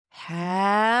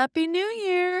Happy New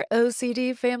Year,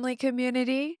 OCD family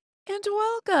community, and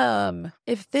welcome.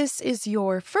 If this is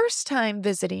your first time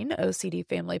visiting OCD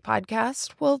Family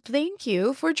Podcast, well, thank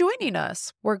you for joining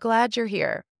us. We're glad you're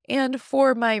here. And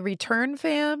for my return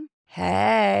fam,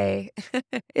 hey,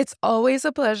 it's always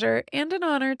a pleasure and an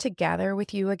honor to gather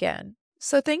with you again.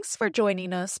 So thanks for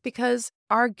joining us because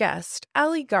our guest,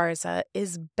 Alie Garza,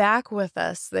 is back with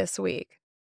us this week.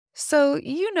 So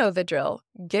you know the drill.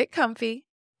 Get comfy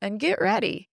and get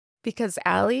ready because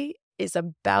Alie is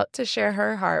about to share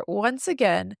her heart once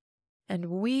again, and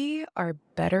we are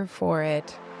better for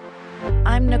it.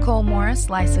 I'm Nicole Morris,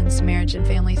 licensed marriage and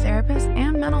family therapist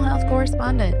and mental health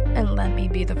correspondent. And let me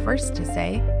be the first to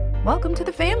say, welcome to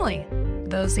the family,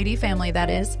 the OCD family, that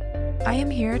is. I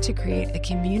am here to create a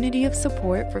community of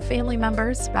support for family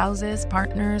members, spouses,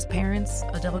 partners, parents,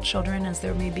 adult children, as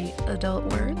there may be adult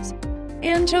words,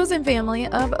 and chosen family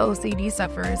of OCD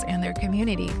sufferers and their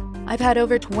community. I've had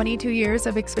over 22 years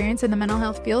of experience in the mental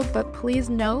health field, but please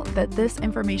note that this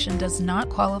information does not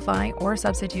qualify or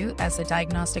substitute as a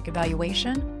diagnostic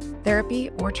evaluation,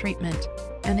 therapy, or treatment,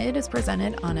 and it is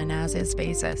presented on an as-is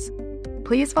basis.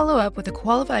 Please follow up with a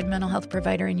qualified mental health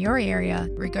provider in your area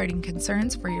regarding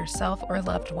concerns for yourself or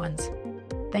loved ones.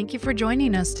 Thank you for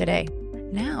joining us today.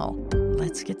 Now,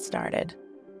 let's get started.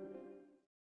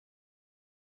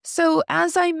 So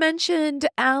as I mentioned,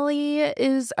 Alie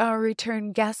is our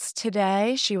return guest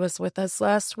today. She was with us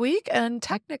last week and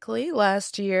technically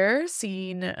last year,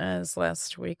 seen as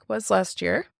last week was last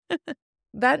year.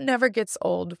 That never gets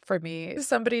old for me.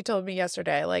 Somebody told me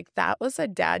yesterday, that was a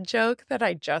dad joke that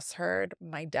I just heard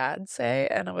my dad say.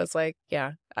 And I was like,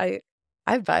 yeah, I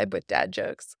vibe with dad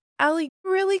jokes. Alie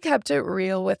really kept it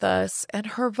real with us, and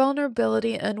her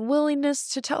vulnerability and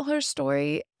willingness to tell her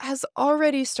story has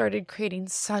already started creating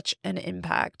such an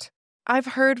impact. I've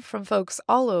heard from folks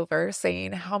all over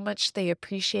saying how much they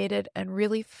appreciated and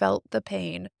really felt the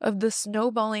pain of the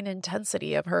snowballing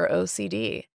intensity of her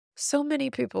OCD. So many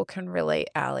people can relate,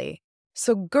 Alie.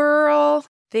 So girl,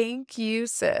 thank you,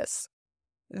 sis.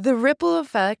 The ripple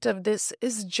effect of this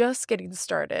is just getting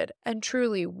started, and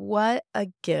truly, what a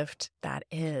gift that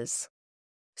is.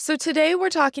 So today we're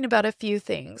talking about a few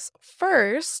things.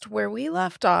 First, where we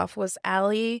left off was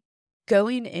Alie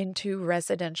going into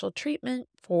residential treatment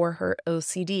for her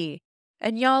OCD.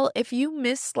 And y'all, if you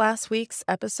missed last week's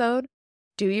episode,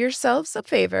 do yourselves a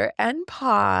favor and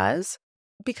pause,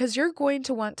 because you're going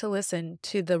to want to listen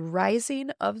to The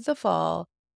Rising of the Fall,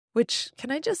 which,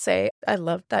 can I just say, I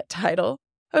love that title.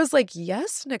 I was like,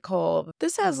 yes, Nicole,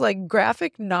 this has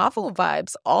graphic novel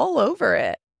vibes all over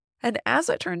it. And as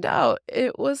it turned out,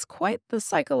 it was quite the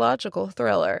psychological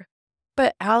thriller.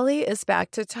 But Alie is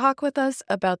back to talk with us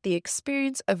about the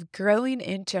experience of growing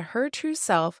into her true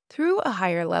self through a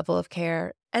higher level of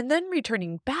care and then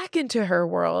returning back into her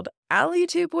world, Alie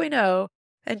 2.0,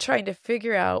 and trying to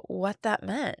figure out what that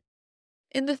meant.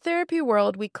 In the therapy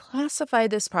world, we classify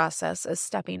this process as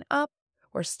stepping up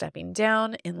or stepping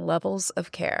down in levels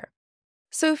of care.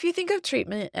 So if you think of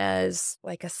treatment as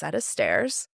like a set of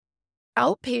stairs,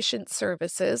 outpatient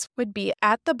services would be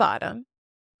at the bottom,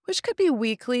 which could be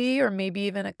weekly or maybe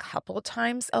even a couple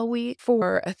times a week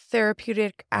for a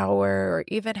therapeutic hour or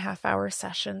even half-hour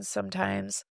sessions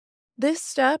sometimes. This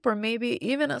step, or maybe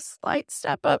even a slight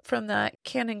step up from that,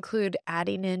 can include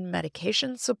adding in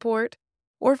medication support,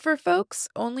 or for folks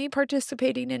only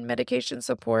participating in medication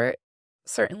support,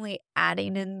 certainly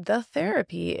adding in the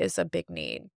therapy is a big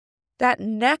need. That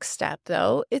next step,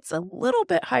 though, it's a little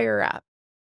bit higher up,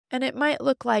 and it might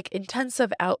look like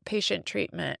intensive outpatient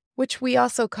treatment, which we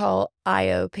also call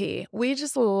IOP. We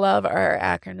just love our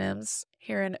acronyms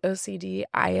here in OCD,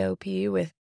 IOP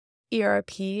with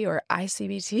ERP or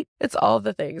ICBT. It's all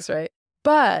the things, right?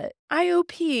 But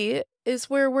IOP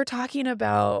is where we're talking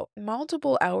about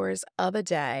multiple hours of a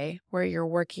day where you're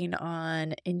working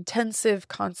on intensive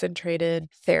concentrated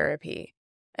therapy.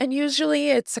 And usually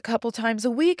it's a couple times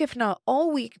a week, if not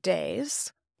all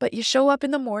weekdays. But you show up in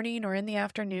the morning or in the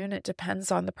afternoon, it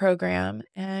depends on the program,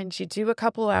 and you do a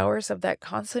couple hours of that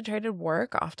concentrated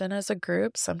work, often as a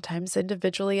group, sometimes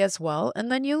individually as well,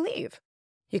 and then you leave.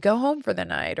 You go home for the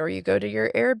night, or you go to your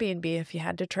Airbnb if you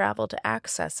had to travel to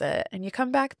access it, and you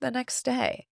come back the next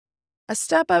day. A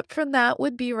step up from that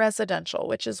would be residential,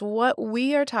 which is what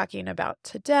we are talking about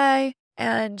today.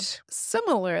 And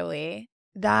similarly,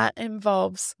 that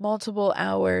involves multiple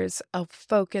hours of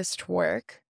focused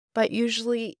work, but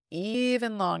usually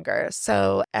even longer.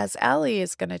 So as Alie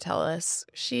is going to tell us,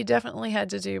 she definitely had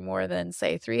to do more than,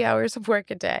 say, 3 hours of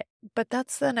work a day. But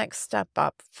that's the next step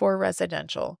up for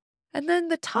residential. And then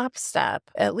the top step,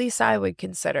 at least I would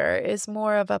consider, is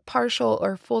more of a partial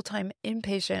or full-time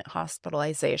inpatient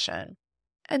hospitalization.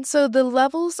 And so the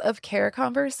levels of care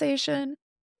conversation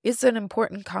is an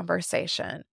important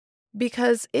conversation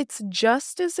because it's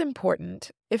just as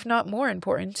important, if not more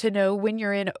important, to know when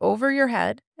you're in over your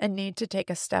head and need to take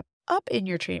a step up in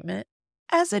your treatment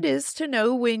as it is to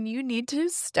know when you need to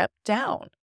step down.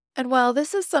 And while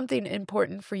this is something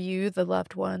important for you, the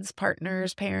loved ones,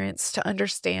 partners, parents to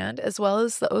understand, as well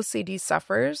as the OCD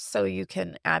sufferers, so you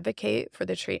can advocate for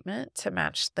the treatment to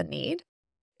match the need,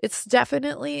 it's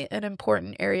definitely an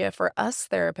important area for us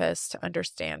therapists to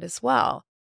understand as well.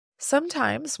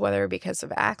 Sometimes, whether because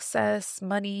of access,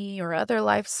 money, or other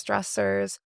life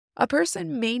stressors, a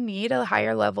person may need a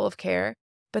higher level of care,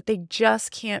 but they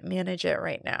just can't manage it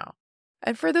right now.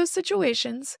 And for those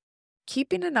situations,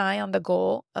 keeping an eye on the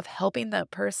goal of helping that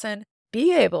person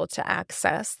be able to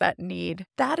access that need,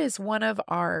 that is one of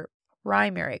our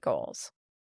primary goals.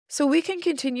 So we can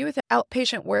continue with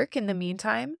outpatient work in the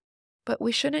meantime, but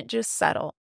we shouldn't just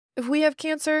settle. If we have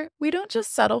cancer, we don't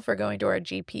just settle for going to our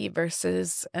GP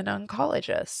versus an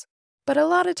oncologist. But a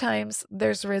lot of times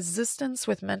there's resistance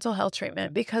with mental health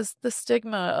treatment because the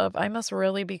stigma of I must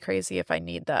really be crazy if I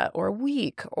need that, or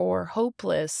weak, or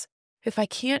hopeless, if I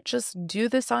can't just do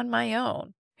this on my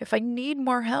own, if I need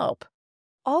more help,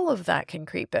 all of that can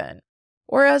creep in.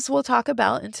 Or as we'll talk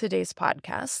about in today's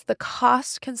podcast, the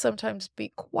cost can sometimes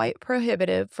be quite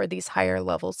prohibitive for these higher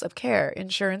levels of care,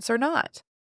 insurance or not.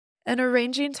 And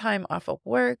arranging time off of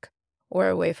work or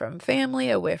away from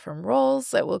family, away from roles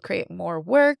that will create more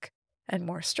work and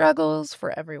more struggles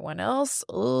for everyone else.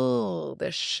 Ooh,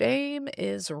 the shame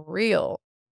is real.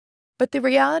 But the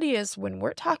reality is, when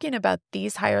we're talking about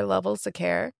these higher levels of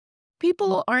care,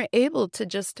 people aren't able to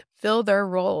just fill their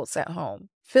roles at home,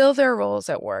 fill their roles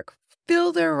at work,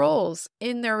 fill their roles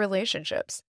in their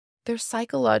relationships. They're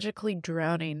psychologically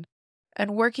drowning.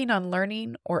 And working on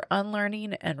learning or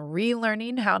unlearning and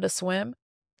relearning how to swim,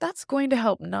 that's going to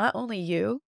help not only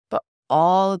you, but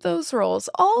all of those roles,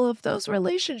 all of those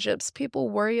relationships people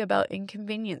worry about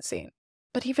inconveniencing.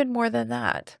 But even more than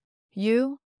that,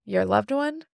 you, your loved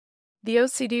one, the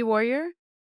OCD warrior,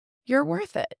 you're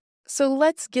worth it. So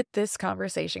let's get this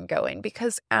conversation going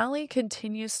because Alie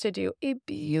continues to do a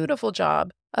beautiful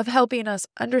job of helping us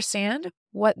understand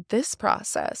what this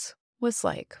process was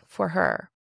like for her.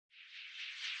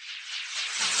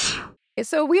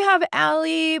 So we have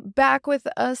Alie back with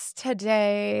us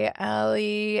today.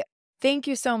 Alie, thank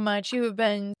you so much. You have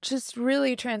been just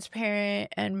really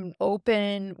transparent and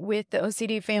open with the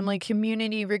OCD family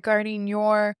community regarding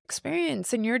your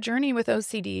experience and your journey with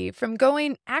OCD from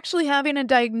actually having a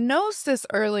diagnosis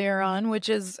earlier on, which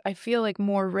is, I feel like,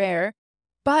 more rare,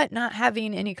 but not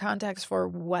having any context for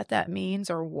what that means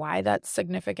or why that's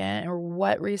significant or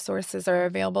what resources are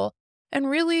available. And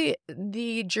really,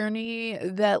 the journey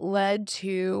that led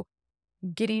to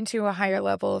getting to a higher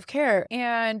level of care.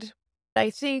 And I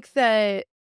think that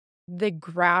the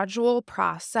gradual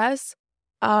process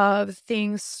of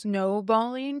things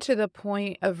snowballing to the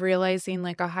point of realizing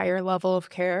like a higher level of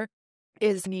care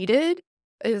is needed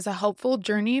is a helpful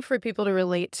journey for people to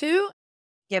relate to.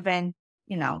 Given,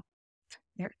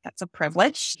 that's a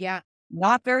privilege. Yeah.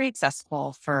 Not very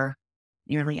accessible for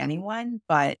nearly anyone,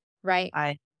 but Right.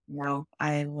 I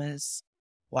was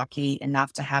lucky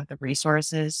enough to have the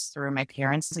resources through my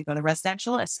parents to go to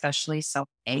residential, especially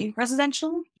self-pay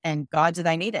residential. And God, did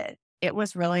I need it. It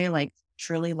was really like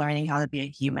truly learning how to be a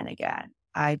human again.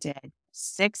 I did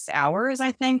 6 hours,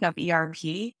 I think, of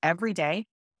ERP every day.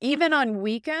 Even on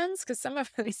weekends, because some of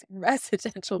these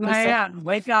residential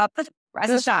Wake up, rise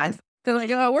and shine. They're like,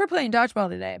 oh, we're playing dodgeball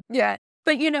today. Yeah.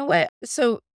 But you know what?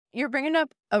 So you're bringing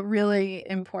up a really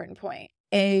important point.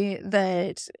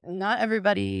 That not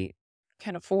everybody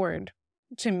can afford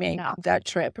to make that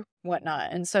trip,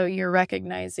 whatnot. And so you're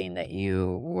recognizing that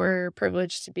you were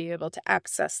privileged to be able to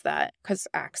access that because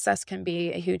access can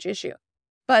be a huge issue.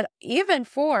 But even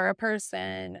for a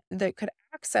person that could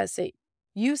access it,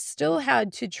 you still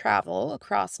had to travel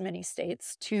across many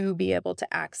states to be able to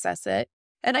access it.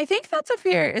 And I think that's a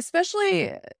fear,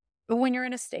 especially when you're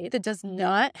in a state that does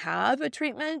not have a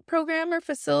treatment program or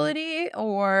facility,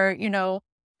 or,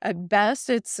 at best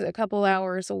it's a couple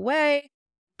hours away.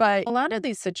 But a lot of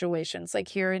these situations, like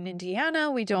here in Indiana,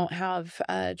 we don't have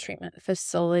a treatment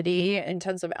facility.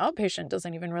 Intensive outpatient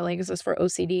doesn't even really exist for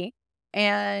OCD.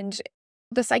 And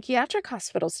the psychiatric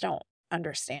hospitals don't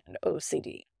understand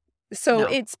OCD. So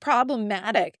it's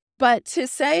problematic. But to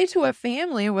say to a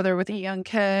family, whether with a young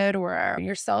kid or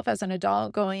yourself as an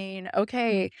adult going,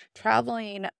 okay,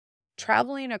 traveling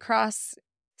across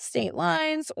state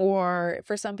lines, or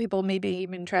for some people, maybe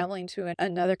even traveling to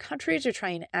another country to try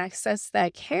and access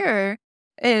that care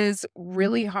is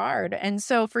really hard. And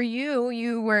so for you,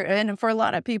 and for a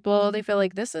lot of people, they feel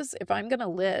like this is, if I'm going to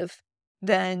live,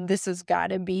 then this has got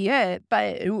to be it.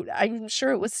 But I'm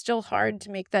sure it was still hard to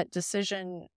make that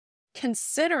decision,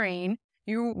 considering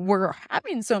you were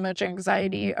having so much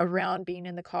anxiety around being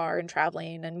in the car and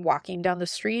traveling and walking down the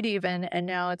street even. And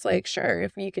now it's like, sure,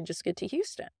 if you could just get to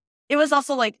Houston. It was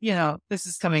also like, this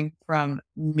is coming from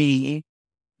me,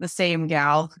 the same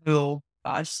gal who,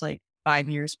 gosh, like 5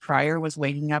 years prior was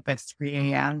waking up at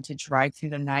 3 a.m. to drive through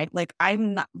the night. Like,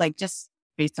 I'm not, like, just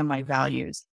based on my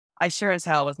values, I sure as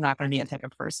hell was not going to be a type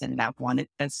of person that wanted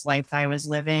this life I was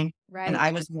living. And Right.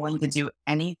 I was willing to do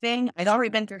anything. I'd already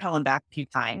been through hell and back a few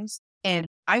times. And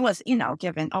I was,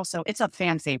 given also, it's a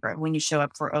fan favorite when you show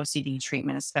up for OCD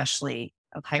treatment, especially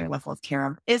a higher level of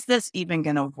care. Is this even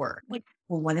going to work? Like,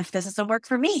 well, what if this doesn't work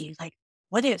for me? Like,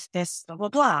 what if this, blah, blah,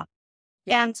 blah.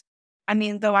 And I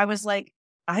mean, though I was like,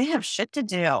 I have shit to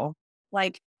do.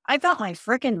 Like, I got my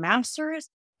freaking master's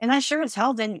and I sure as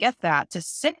hell didn't get that to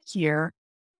sit here,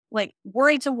 like,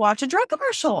 worried to watch a drug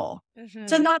commercial,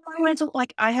 to not go into,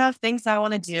 like, I have things I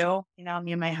want to do.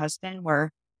 Me and my husband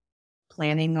were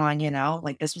planning on,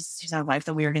 like, this was the season of life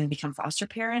that we were going to become foster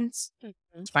parents.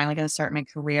 Mhm. Finally going to start my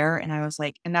career. And I was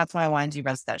like, and that's why I want to do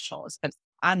residential, is because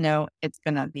I know it's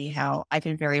going to be hell. I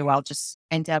can very well just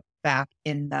end up back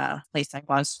in the place I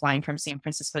was, flying from San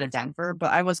Francisco to Denver,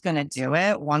 but I was going to do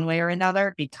it one way or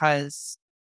another because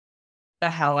the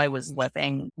hell I was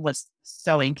living was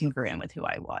so incongruent with who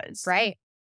I was. Right.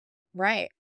 Right.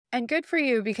 And good for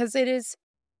you, because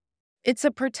it's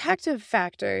a protective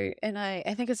factor. And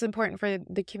I think it's important for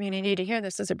the community to hear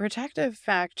this as a protective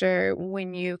factor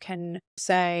when you can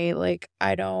say, like,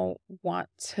 I don't want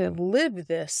to live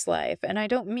this life. And I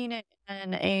don't mean it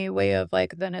in a way of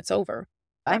like, then it's over.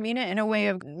 I mean it in a way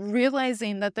of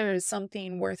realizing that there is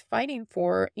something worth fighting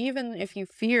for, even if you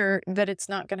fear that it's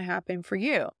not going to happen for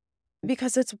you,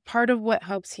 because it's part of what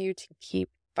helps you to keep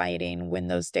fighting when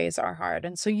those days are hard.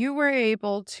 And so you were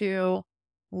able to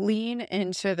lean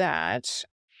into that.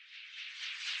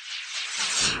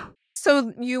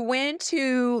 So you went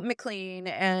to McLean,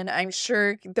 and I'm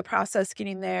sure the process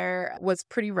getting there was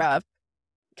pretty rough,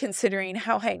 considering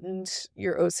how heightened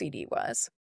your OCD was.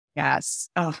 Yes.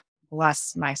 Oh,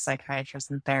 bless my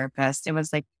psychiatrist and therapist. It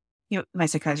was like, my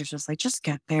psychiatrist was like, just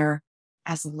get there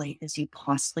as late as you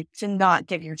possibly, to not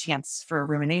give your chance for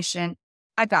rumination.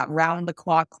 I got round the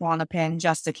clock Klonopin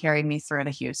just to carry me through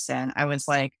to Houston. I was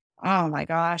like, oh my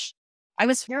gosh. I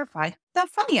was terrified. That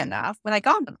funny enough, when I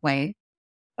got on the plane,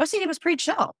 OCD was pretty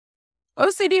chill.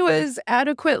 OCD was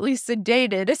adequately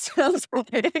sedated, it sounds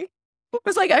like. It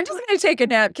was like, I'm just going to take a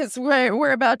nap because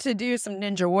we're about to do some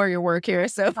ninja warrior work here.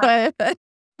 So, but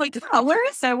Like, oh, where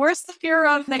is that? Where's the fear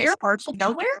of the airport?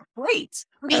 Nowhere? Great.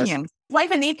 Convenient.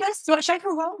 Life and Ecos? Do I check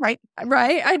her well? Right.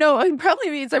 Right. I know. It probably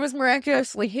means I was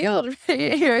miraculously healed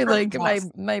right here, like Yes.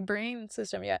 my brain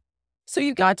system. Yeah. So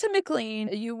you got to McLean.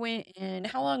 You went in.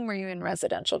 How long were you in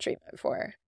residential treatment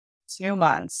for? 2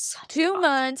 months. 2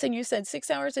 months. And you said 6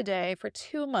 hours a day for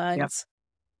 2 months.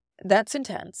 That's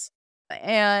intense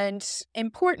and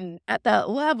important at that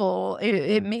level.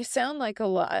 It may sound like a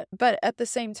lot, but at the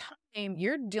same time,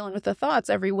 you're dealing with the thoughts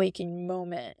every waking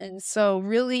moment. And so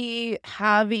really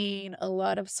having a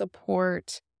lot of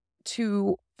support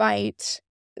to fight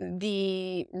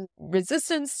the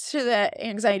resistance to that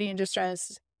anxiety and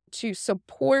distress, to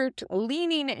support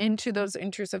leaning into those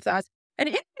intrusive thoughts. And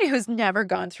anybody who's never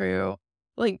gone through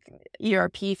like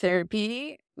ERP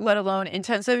therapy, let alone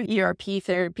intensive ERP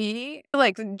therapy,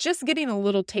 like just getting a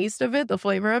little taste of it, the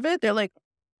flavor of it, they're like,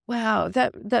 wow,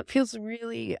 that feels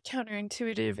really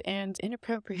counterintuitive and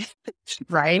inappropriate.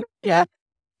 Right? Yeah.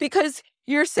 Because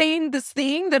you're saying this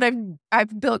thing that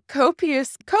I've built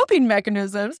copious coping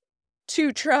mechanisms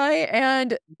to try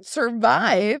and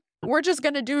survive. We're just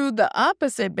going to do the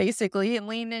opposite, basically, and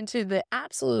lean into the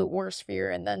absolute worst fear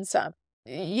and then some.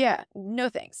 Yeah, no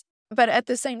thanks. But at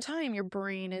the same time, your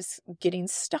brain is getting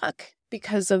stuck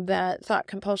because of that thought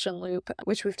compulsion loop,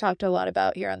 which we've talked a lot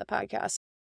about here on the podcast.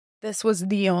 This was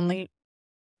the only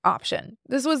option.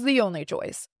 This was the only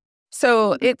choice.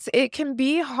 So it can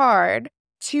be hard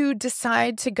to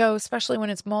decide to go, especially when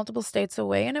it's multiple states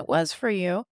away. And it was for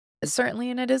you, certainly,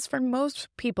 and it is for most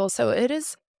people. So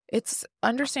it's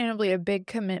understandably a big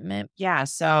commitment. Yeah.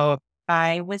 So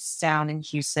I was down in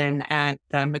Houston at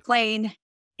the McLean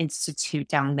Institute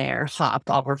down there. HOP,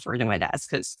 I'll refer to it as,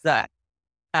 because the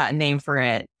name for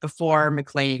it before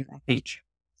McLean, I think,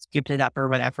 scooped it up or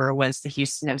whatever, was the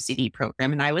Houston OCD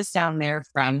program. And I was down there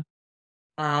from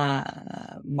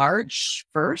March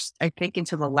 1st, I think,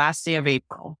 until the last day of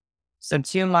April. So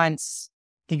 2 months.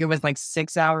 I think it was like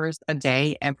 6 hours a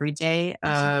day, every day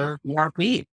of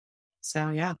ERP. So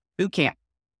yeah, boot camp.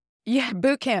 Yeah,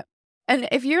 boot camp. And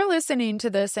if you're listening to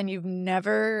this and you've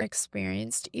never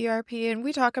experienced ERP, and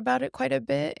we talk about it quite a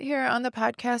bit here on the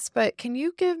podcast, but can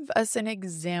you give us an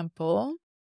example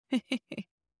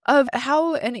of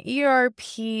how an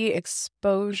ERP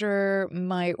exposure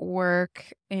might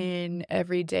work in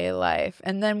everyday life?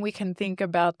 And then we can think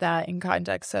about that in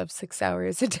context of 6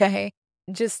 hours a day,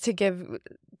 just to give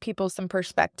people some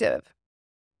perspective.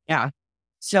 Yeah.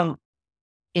 So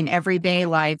in everyday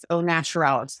life, au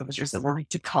naturel, so which is what we like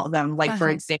to call them. Like, for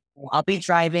Uh-huh. example, I'll be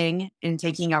driving and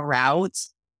taking a route,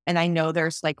 and I know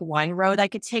there's like one road I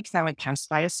could take that would pass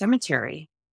by a cemetery.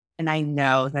 And I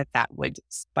know that that would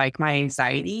spike my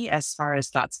anxiety as far as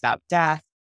thoughts about death,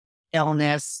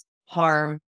 illness,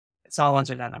 harm. It's all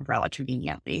under that umbrella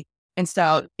conveniently. And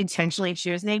so intentionally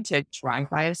choosing to drive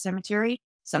by a cemetery,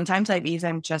 sometimes I've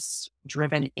even just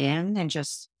driven in and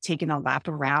just taken a lap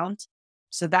around.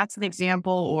 So that's an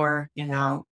example. Or,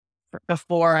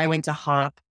 before I went to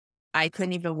Hop, I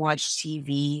couldn't even watch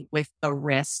TV with the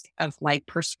risk of like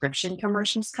prescription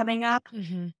commercials coming up.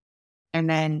 Hmm. And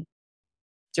then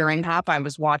during Hop, I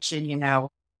was watching,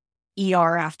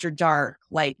 ER After Dark.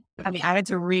 Like, I mean, I had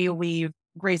to reweave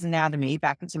Grey's Anatomy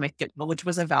back into my schedule, which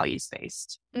was a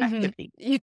values-based Hmm.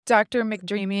 activity. Dr.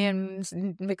 McDreamy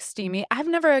and McSteamy. I've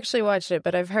never actually watched it,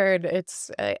 but I've heard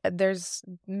there's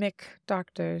Mick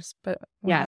doctors, but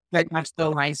Yeah, very much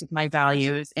so aligns with my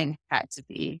values and had to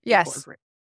be yes. incorporated.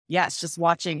 Yes, just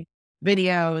watching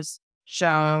videos,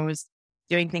 shows,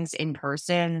 doing things in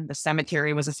person. The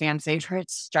cemetery was a fan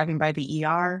favorite. Driving by the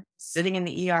ER, sitting in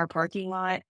the ER parking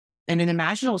lot, and in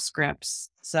imaginal scripts.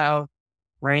 So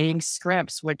writing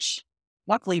scripts, which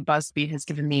luckily BuzzFeed has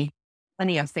given me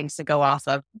plenty of things to go off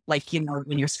of. Like,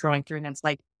 when you're scrolling through and it's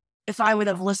like, if I would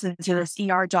have listened to this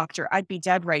ER doctor, I'd be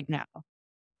dead right now.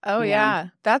 Oh And yeah.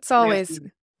 That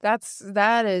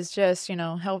is just,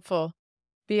 helpful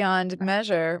beyond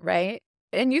measure, right?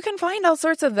 And you can find all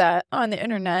sorts of that on the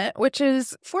internet, which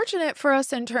is fortunate for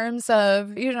us in terms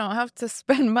of you don't have to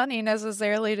spend money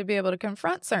necessarily to be able to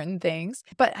confront certain things.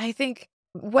 But I think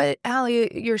what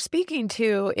Alie you're speaking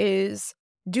to is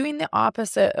doing the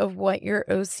opposite of what your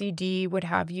OCD would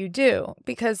have you do.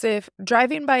 Because if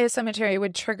driving by a cemetery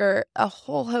would trigger a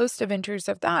whole host of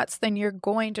intrusive thoughts, then you're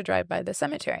going to drive by the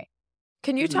cemetery.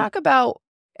 Can you Mhm. talk about,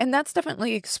 and that's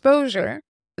definitely exposure,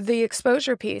 the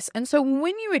exposure piece. And so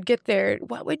when you would get there,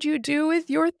 what would you do with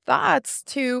your thoughts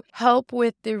to help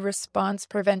with the response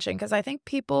prevention? Because I think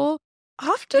people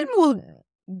often will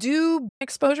do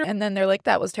exposure and then they're like,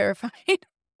 that was terrifying.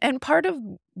 And part of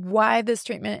why this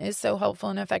treatment is so helpful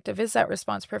and effective is that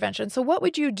response prevention. So what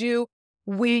would you do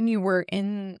when you were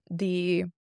in the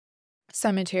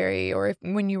cemetery or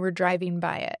when you were driving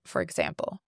by it, for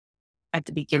example? At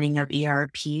the beginning of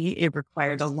ERP, it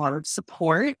required a lot of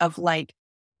support of like,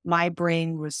 my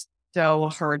brain was so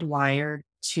hardwired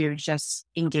to just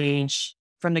engage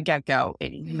from the get-go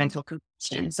in Mhm. mental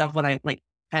conditions of what I like,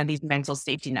 kind of these mental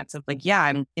safety nets of like, yeah,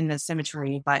 I'm in the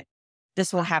cemetery, but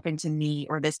this will happen to me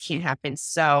or this can't happen.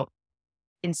 So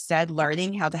instead,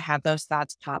 learning how to have those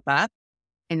thoughts pop up,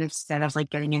 and instead of like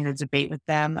getting in a debate with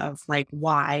them of like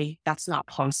why that's not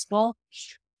possible,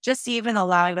 just even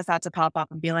allowing the thought to pop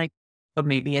up and be like, but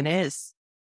maybe it is.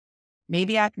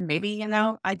 Maybe, I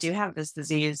do have this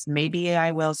disease. Maybe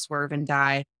I will swerve and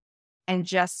die. And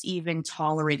just even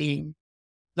tolerating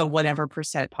the whatever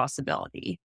percent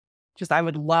possibility. Just, I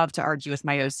would love to argue with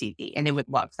my OCD and it would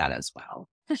love that as well.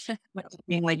 Like,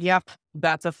 being like, yep,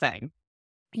 that's a thing.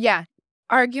 Yeah.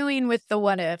 Arguing with the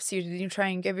what ifs, you try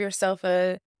and give yourself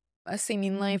a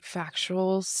seemingly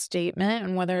factual statement,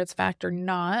 and whether it's fact or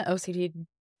not, OCD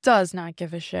does not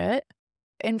give a shit.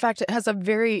 In fact, it has a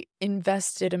very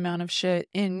invested amount of shit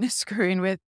in screwing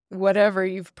with whatever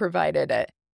you've provided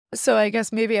it. So I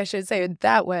guess maybe I should say it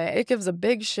that way. It gives a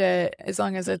big shit as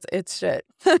long as it's shit.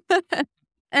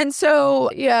 And so,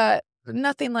 yeah,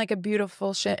 nothing like a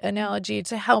beautiful shit analogy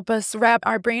to help us wrap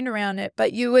our brain around it.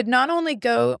 But you would not only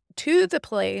go to the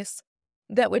place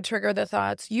that would trigger the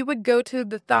thoughts, you would go to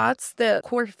the thoughts, the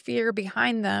core fear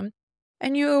behind them,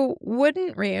 and you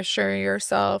wouldn't reassure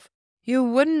yourself. You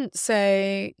wouldn't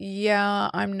say,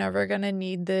 yeah, I'm never going to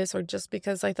need this, or just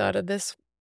because I thought of this,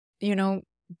 you know,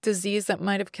 disease that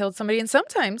might have killed somebody. And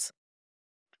sometimes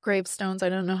gravestones, I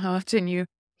don't know how often you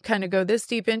kind of go this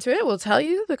deep into it, will tell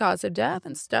you the cause of death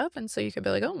and stuff. And so you could be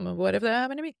like, oh, well, what if that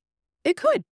happened to me? It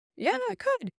could. Yeah, it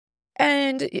could.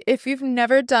 And if you've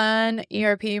never done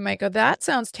ERP, you might go, that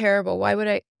sounds terrible. Why would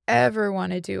I ever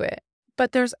want to do it?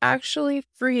 but there's actually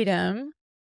freedom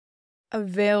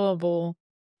available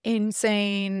in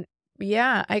saying,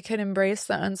 yeah, I can embrace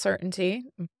the uncertainty.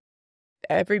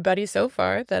 Everybody so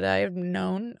far that I've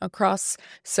known across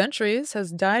centuries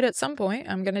has died at some point.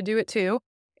 I'm going to do it too.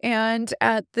 And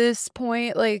at this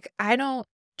point, like, I don't,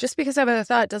 just because I have a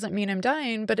thought doesn't mean I'm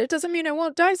dying, but it doesn't mean I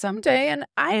won't die someday. And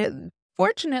I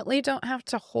fortunately don't have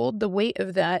to hold the weight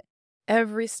of that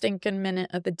every stinking minute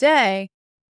of the day,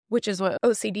 which is what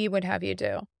OCD would have you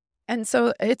do. And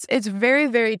so it's very,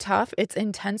 very tough. It's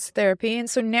intense therapy. And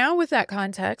so now with that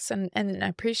context, and I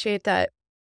appreciate that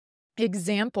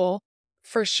example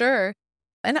for sure.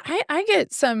 And I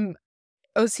get some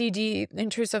OCD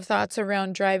intrusive thoughts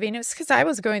around driving. It's because I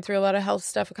was going through a lot of health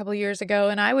stuff a couple of years ago,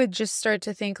 and I would just start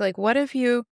to think like, what if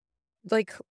you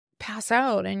like pass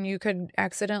out and you could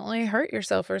accidentally hurt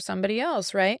yourself or somebody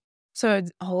else, right? So I'd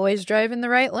always drive in the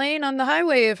right lane on the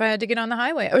highway if I had to get on the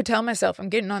highway. I would tell myself, I'm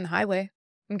getting on the highway.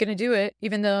 I'm going to do it,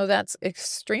 even though that's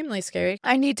extremely scary.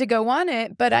 I need to go on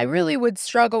it, but I really would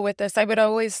struggle with this. I would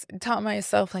always tell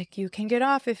myself, like, you can get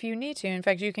off if you need to. In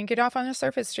fact, you can get off on a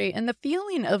surface street. And the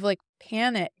feeling of like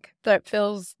panic that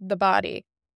fills the body,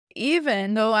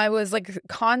 even though I was like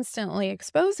constantly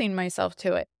exposing myself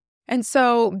to it. And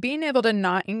so being able to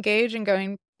not engage and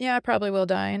going, yeah, I probably will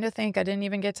die. And to think I didn't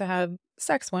even get to have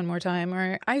sex one more time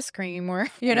or ice cream or,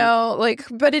 like,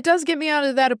 but it does get me out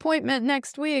of that appointment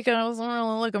next week. And I was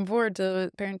really looking forward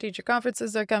to parent teacher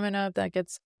conferences that are coming up. That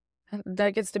gets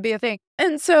to be a thing.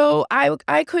 And so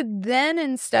I could then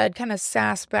instead kind of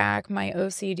sass back my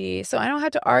OCD. So I don't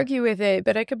have to argue with it,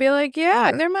 but I could be like,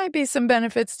 yeah, there might be some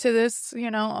benefits to this,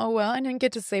 oh, well, I didn't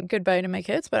get to say goodbye to my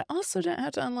kids, but I also didn't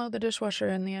have to unload the dishwasher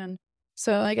in the end.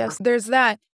 So I guess there's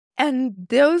that. And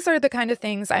those are the kind of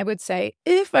things I would say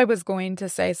if I was going to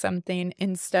say something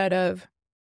instead of,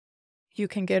 you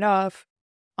can get off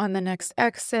on the next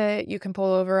exit. You can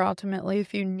pull over ultimately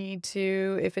if you need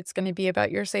to, if it's going to be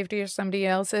about your safety or somebody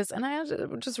else's. And I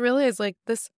just realized like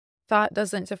this thought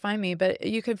doesn't define me, but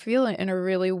you could feel it in a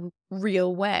really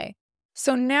real way.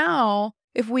 So now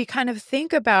if we kind of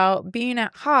think about being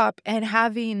at HOP and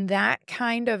having that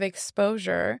kind of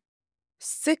exposure,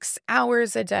 6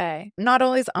 hours a day, not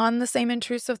always on the same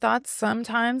intrusive thoughts,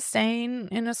 sometimes staying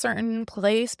in a certain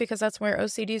place because that's where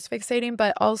OCD is fixating,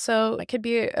 but also it could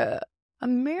be a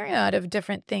myriad of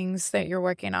different things that you're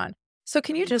working on. So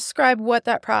can you describe what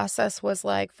that process was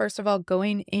like? First of all,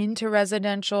 going into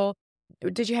residential,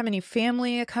 did you have any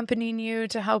family accompanying you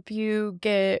to help you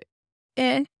get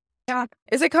in? Yeah.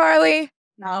 Is it Carly?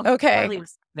 No. Okay. Carly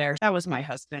was there. That was my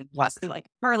husband. Leslie, like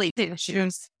Carly didn't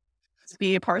choose to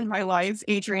be a part of my life.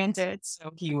 Adrian did.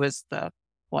 So he was the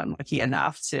one lucky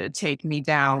enough to take me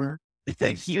down to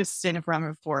Houston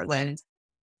from Portland.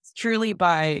 Truly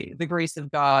by the grace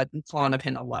of God and fallen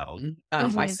upon alone.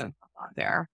 My son was not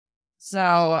there.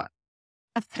 So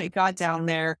I got down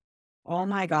there. Oh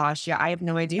my gosh. Yeah, I have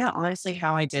no idea, honestly,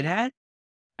 how I did it.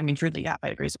 I mean, truly, yeah, by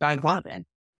the grace of God,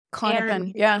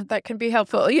 Klonopin. Yeah, that can be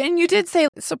helpful. And you did say,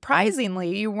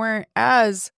 surprisingly, you weren't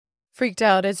as freaked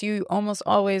out as you almost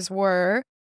always were.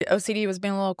 OCD was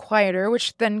being a little quieter,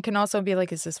 which then can also be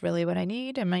like, is this really what I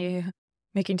need? Am I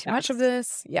making too much of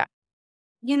this? Yeah.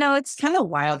 It's kind of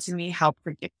wild to me how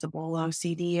predictable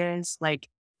OCD is, like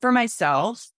for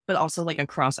myself, but also like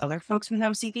across other folks with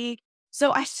OCD.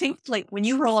 So I think like when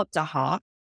you roll up to HOP,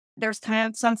 there's kind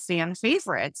of some fan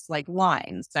favorites, like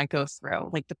lines that go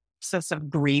through, like the process of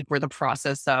grief or the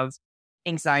process of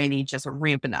anxiety just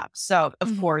ramping up. So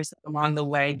of course, along the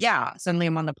way, yeah, suddenly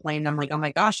I'm on the plane. And I'm like, oh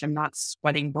my gosh, I'm not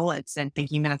sweating bullets and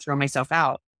thinking I'm going to throw myself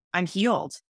out. I'm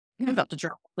healed. I'm about to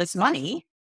draw this money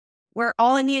where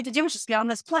all I needed to do was just get on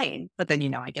this plane. But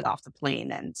then, I get off the plane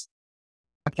and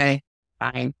okay,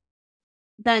 fine.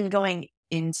 Then going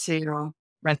into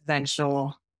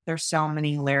residential, there's so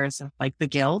many layers of like the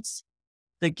guilt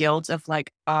of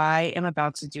like, I am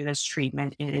about to do this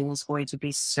treatment and it is going to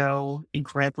be so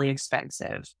incredibly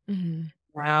expensive.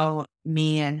 Now,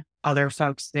 me and other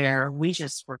folks there, we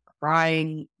just were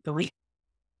crying.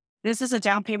 This is a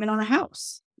down payment on a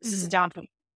house. This is a down payment.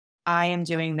 I am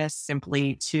doing this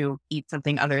simply to eat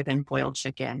something other than boiled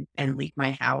chicken and leave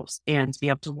my house and be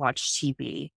able to watch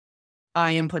TV.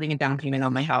 I am putting a down payment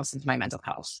on my house into my mental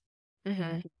health.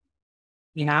 And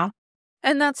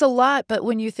that's a lot, but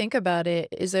when you think about it,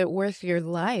 is it worth your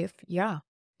life? Yeah,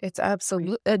 it's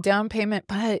absolutely a down payment,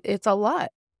 but it's a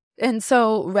lot. And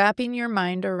so wrapping your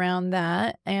mind around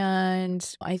that, and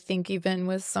I think even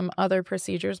with some other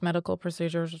procedures, medical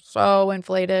procedures, are so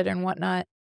inflated and whatnot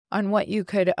on what you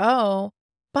could owe.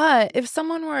 But if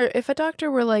a doctor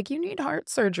were like, you need heart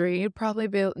surgery, you'd probably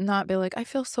not be like, I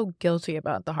feel so guilty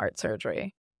about the heart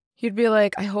surgery. you'd be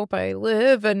like, I hope I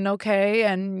live and okay,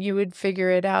 and you would figure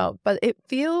it out. But it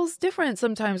feels different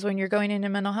sometimes when you're going into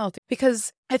mental health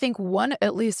because I think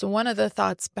at least one of the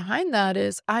thoughts behind that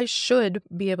is I should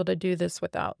be able to do this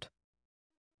without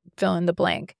fill in the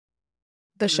blank.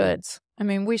 The Mhm. shoulds. I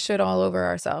mean, we should all over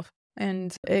ourselves,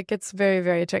 and it gets very,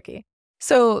 very tricky.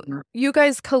 So you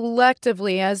guys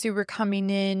collectively, as you were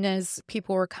coming in, as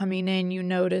people were coming in, you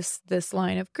noticed this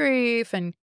line of grief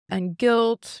and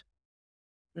guilt.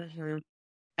 Mhm.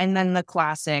 And then the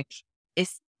classic,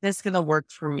 is this going to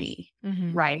work for me?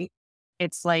 Mhm. Right.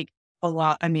 It's like a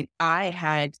lot. I mean, I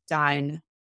had done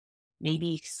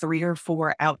maybe 3 or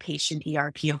 4 outpatient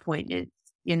ERP appointments,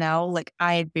 like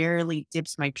I had barely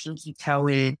dipped my pinky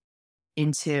toe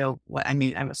into what I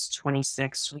mean, I was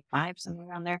 26, 25, somewhere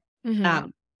around there. Mhm.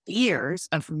 Um, Years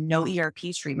of no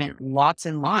ERP treatment, lots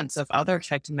and lots of other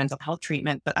effective mental health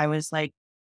treatment. But I was like,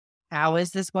 how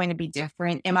is this going to be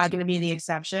different? Am I going to be the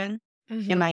exception? Mhm.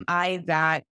 Am I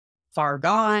that far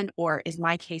gone, or is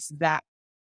my case that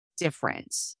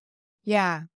different?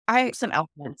 Yeah. I Some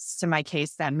elements to my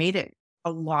case that made it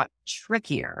a lot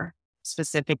trickier,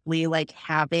 specifically like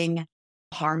having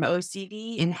harm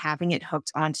OCD and having it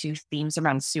hooked onto themes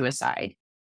around suicide.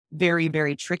 Very,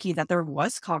 very tricky that there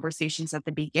was conversations at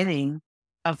the beginning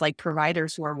of like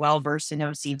providers who are well versed in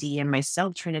OCD and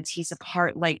myself trying to tease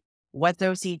apart like what's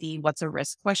OCD, what's a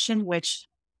risk question, which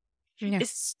yeah.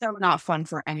 is so not fun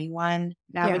for anyone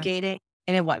Yeah. navigating.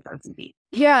 And it was OCD.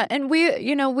 Yeah, and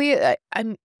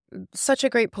I'm such a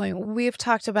great point. We've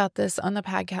talked about this on the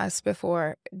podcast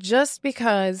before. Just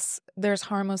because there's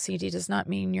harm OCD does not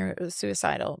mean you're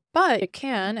suicidal, but it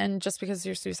can. And just because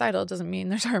you're suicidal doesn't mean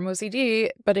there's harm OCD,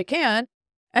 but it can.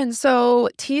 And so,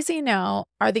 teasing out,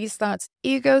 are these thoughts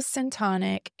ego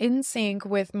syntonic, in sync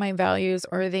with my values,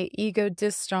 or are they ego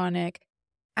dystonic,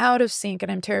 out of sync,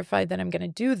 and I'm terrified that I'm going to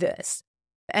do this?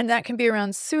 And that can be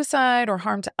around suicide or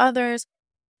harm to others.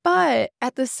 But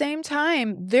at the same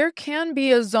time, there can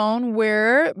be a zone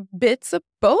where bits of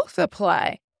both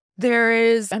apply. There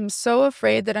is, I'm so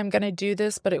afraid that I'm going to do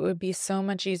this, but it would be so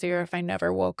much easier if I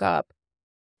never woke up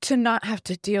to not have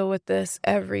to deal with this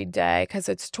every day because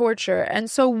it's torture. And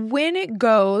so when it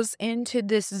goes into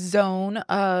this zone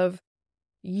of,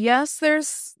 yes,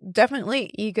 there's definitely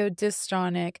ego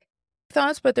dystonic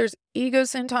thoughts, but there's ego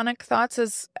syntonic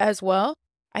thoughts as well.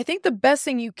 I think the best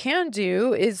thing you can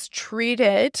do is treat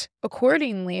it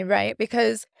accordingly, right?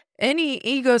 Because any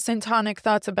ego syntonic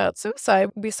thoughts about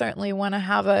suicide, we certainly want to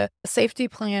have a safety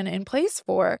plan in place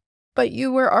for. But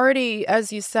you were already,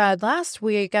 as you said last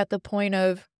week, at the point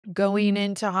of going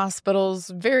into hospitals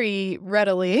very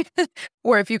readily,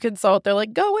 or if you consult, they're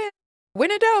like, go in.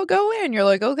 When in doubt, go in. You're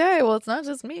like, okay, well, it's not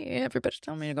just me. Everybody's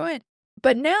telling me to go in.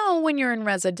 But now when you're in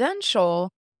residential,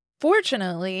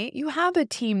 fortunately, you have a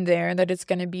team there that is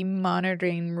going to be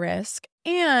monitoring risk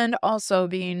and also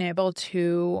being able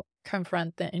to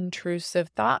confront the intrusive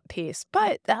thought piece.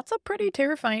 But that's a pretty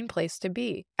terrifying place to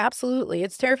be. Absolutely.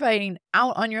 It's terrifying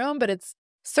out on your own, but it's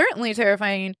certainly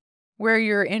terrifying where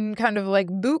you're in kind of like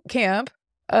boot camp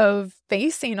of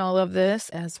facing all of this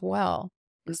as well.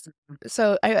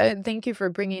 So I thank you for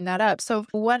bringing that up. So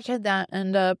what did that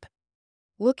end up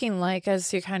looking like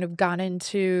as you kind of got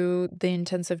into the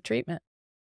intensive treatment?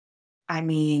 I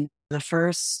mean, the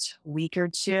first week or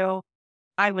two,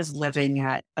 I was living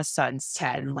at a son's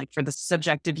 10. Like for the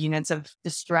subjective units of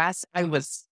distress, I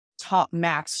was top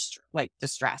max like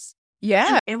distress. And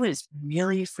Yeah. it was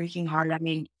really freaking hard. I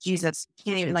mean, Jesus,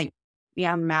 can't even like the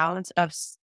amount of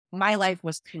my life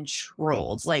was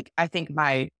controlled. Like I think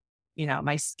my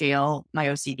scale, my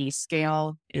OCD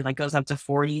scale, it like goes up to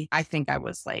 40. I think I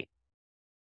was like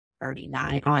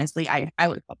 39. Honestly, I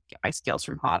would probably get my scales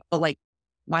from hot, but like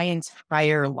my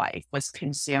entire life was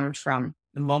consumed from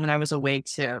the moment I was awake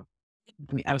to,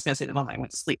 I mean, I was going to say the moment I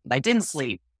went to sleep, but I didn't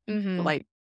sleep, but Mhm. like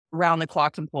round the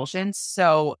clock compulsions.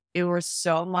 So it was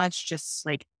so much just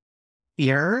like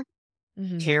fear,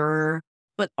 Mhm. terror,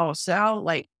 but also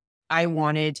like I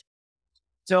wanted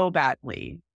so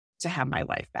badly to have my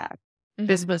life back.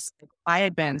 This Mhm. was, I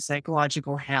had been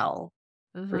psychological hell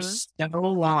for Mhm. so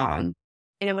long.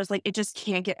 And it was like, it just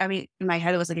can't get, I mean, in my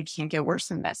head, it was like, it can't get worse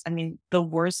than this. I mean, the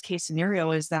worst case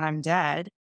scenario is that I'm dead.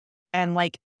 And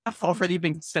like, I've already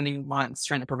been spending months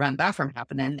trying to prevent that from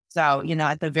happening. So,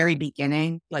 at the very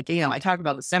beginning, like, I talk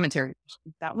about the cemetery.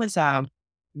 That was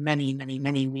many, many,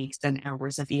 many weeks and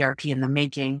hours of ERP in the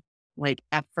making. Like,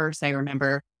 at first, I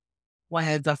remember one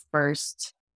of the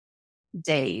first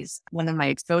days, one of my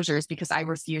exposures, because I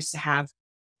refused to have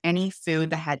any food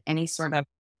that had any sort of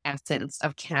essence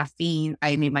of caffeine.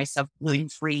 I made myself gluten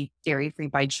free, dairy free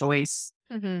by choice.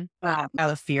 Mm-hmm. out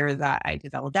of fear that I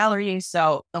developed allergies.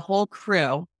 So the whole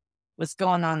crew was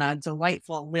going on a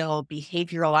delightful little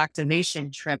behavioral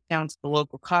activation trip down to the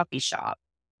local coffee shop.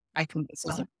 This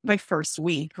was my first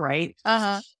week, right?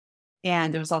 Uh-huh.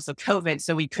 And it was also COVID,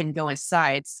 so we couldn't go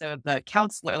inside. So the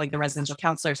counselor, like the residential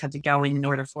counselors, had to go in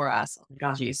order for us. Oh my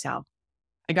gosh, you sound.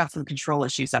 I got some control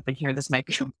issues up in here. This might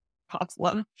be a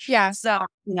problem. Yeah. So,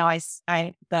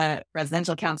 the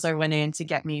residential counselor went in to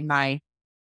get me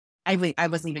I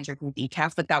wasn't even drinking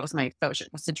decaf, but that was my exposure,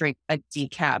 was to drink a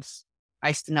decaf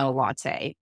iced vanilla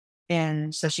latte.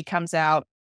 And so she comes out,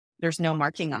 there's no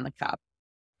marking on the cup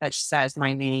that says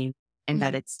my name and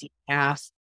that it's decaf.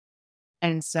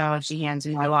 And so she hands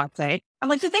me my latte. I'm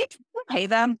like, did they pay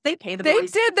them? They pay the They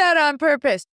boys. did that on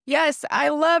purpose. Yes, I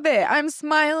love it. I'm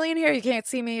smiling here. You can't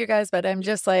see me, you guys, but I'm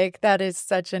just like, that is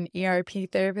such an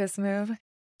ERP therapist move.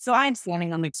 So I'm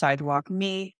standing on the sidewalk,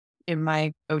 me and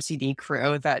my OCD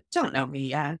crew that don't know me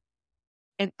yet.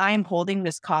 And I'm holding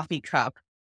this coffee cup,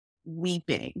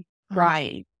 weeping,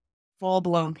 crying, full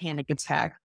blown panic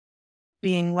attack,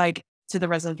 being like to the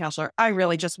resident counselor, I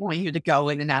really just want you to go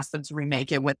in and ask them to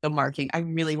remake it with the marking. I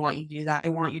really want you to do that. I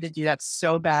want you to do that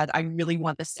so bad. I really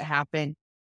want this to happen.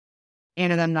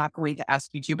 And I'm not going to ask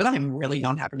you to, but I'm really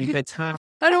not having a good time.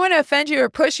 I don't want to offend you or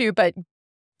push you, but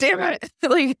damn it,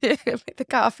 like the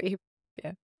coffee.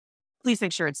 Yeah. Please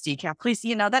make sure it's decaf. Please,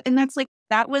 that. And that's like,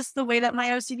 that was the way that my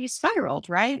OCD spiraled,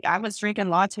 right? I was drinking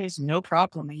lattes, no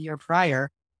problem, a year prior.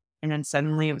 And then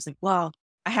suddenly it was like, well,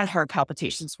 I had heart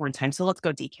palpitations one time, so let's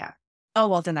go decaf. Oh,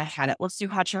 well, then I had it. Let's do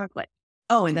hot chocolate.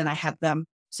 Oh, and then I had them.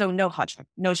 So no hot chocolate,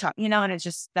 no chocolate, and it's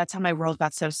just, that's how my world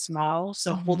got so small.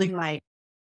 So holding my,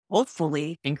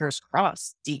 hopefully, fingers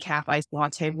crossed, decaf iced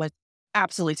latte was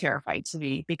absolutely terrifying to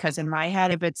me, because in my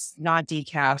head, if it's not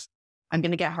decaf, I'm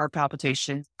going to get heart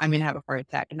palpitations. I'm going to have a heart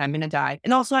attack and I'm going to die.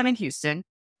 And also I'm in Houston.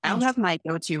 I don't have my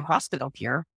go-to hospital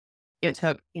here. It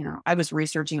took, I was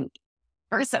researching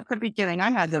first at the beginning.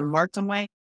 I had them marked on my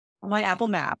Apple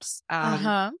Maps.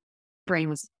 Brain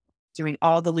was doing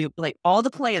all the loop, like all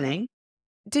the planning.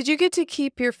 Did you get to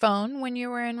keep your phone when you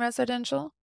were in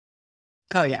residential?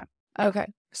 Oh yeah.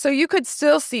 Okay. So you could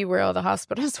still see where all the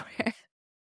hospitals were.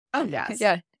 Oh yes.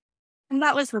 Yeah. And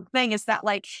that was the thing, is that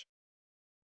like,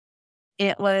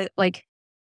 it was like,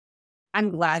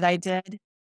 I'm glad I did.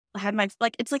 I had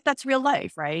it's like, that's real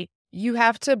life, right? You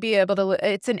have to be able to,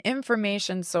 it's an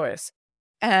information source.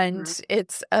 And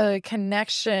it's a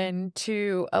connection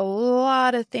to a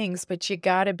lot of things, but you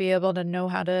got to be able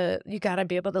to you got to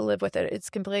be able to live with it.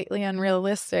 It's completely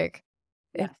unrealistic.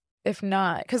 Yeah. If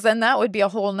not, because then that would be a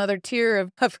whole nother tier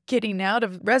of getting out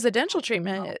of residential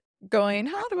treatment, going,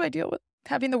 how do I deal with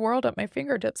having the world at my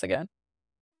fingertips again?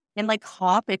 And like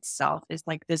HOP itself is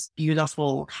like this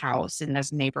beautiful house in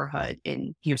this neighborhood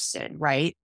in Houston,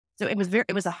 right? So it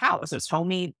was a house. It was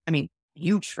homey. I mean,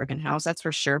 huge freaking house, that's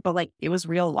for sure. But like, it was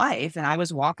real life. And I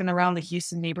was walking around the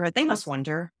Houston neighborhood. They must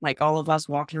wonder, like all of us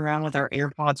walking around with our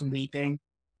AirPods weeping.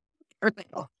 Or they,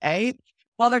 okay.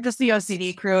 Well, they're just the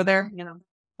OCD crew there,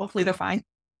 hopefully they're fine.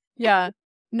 Yeah.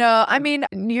 No, I mean,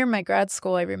 near my grad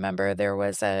school, I remember there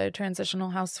was a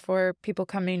transitional house for people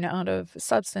coming out of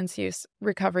substance use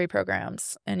recovery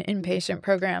programs and inpatient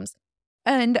programs.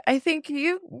 And I think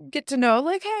you get to know,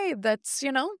 like, hey, that's,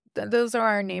 those are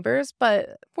our neighbors.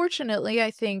 But fortunately, I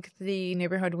think the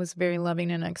neighborhood was very loving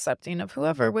and accepting of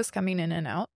whoever was coming in and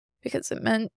out, because it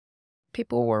meant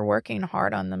people were working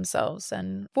hard on themselves.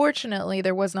 And fortunately,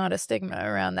 there was not a stigma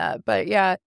around that. But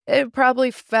yeah, it probably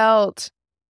felt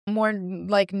more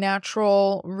like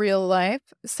natural real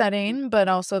life setting, but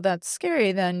also that's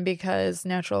scary then, because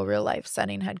natural real life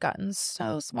setting had gotten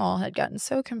so small, had gotten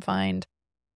so confined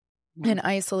and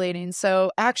isolating.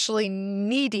 So actually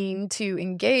needing to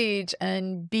engage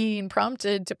and being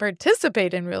prompted to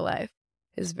participate in real life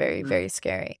is very, very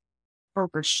scary.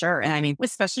 For sure. And I mean,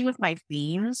 especially with my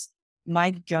themes,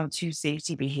 my go-to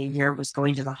safety behavior was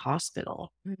going to the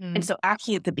hospital. And so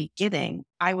actually at the beginning,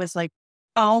 I was like,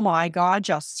 oh my God,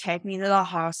 just take me to the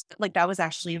hospital. Like, that was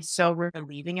actually so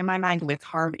relieving in my mind with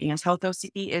harm and health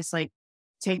OCD, is like,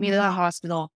 take me to the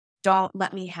hospital. Don't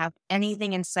let me have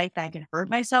anything in sight that I can hurt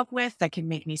myself with, that can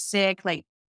make me sick. Like,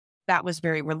 that was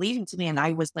very relieving to me. And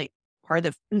I was like,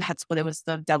 that's what it was,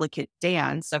 the delicate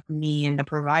dance of me and the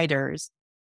providers.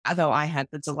 Although I had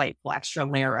the delightful extra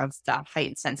layer of the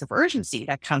heightened sense of urgency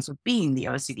that comes with being the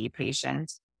OCD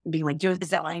patient, and being like, is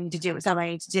that what I need to do? Is that what I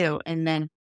need to do? And then,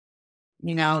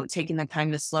 taking the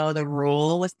time to slow the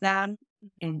roll with them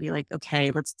and be like, okay,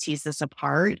 let's tease this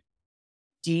apart.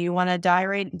 Do you want to die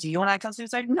right? Do you want to act on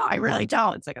suicide? No, I really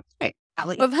don't. It's like, okay,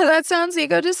 Alie. Well, that sounds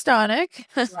ego dystonic.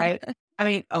 Right. I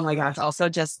mean, oh my gosh. Also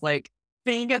just like,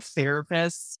 being a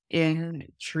therapist in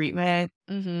treatment,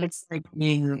 Mhm. it's like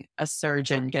being a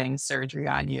surgeon getting surgery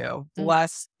on you. Mm.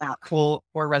 Bless that cool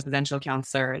poor residential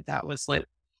counselor that was like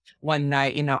one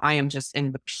night, I am just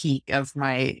in the peak of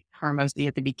my hormones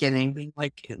at the beginning, being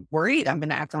like worried I'm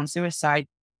gonna act on suicide.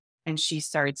 And she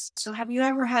starts, so have you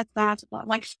ever had that? I'm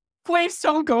like, please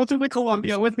don't go to the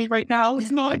Columbia with me right now.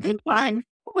 It's not a good time.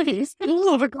 Please, for the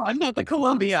love of God, not the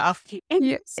Columbia.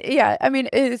 Yeah, yeah, I mean,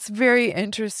 it's very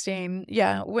interesting,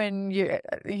 yeah, when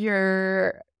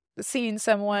you're seeing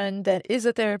someone that is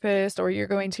a therapist or you're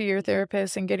going to your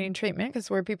therapist and getting treatment because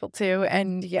 'cause we're people too,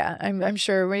 and yeah, I'm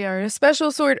sure we are a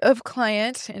special sort of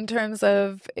client in terms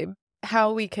of,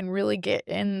 how we can really get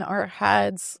in our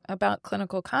heads about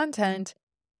clinical content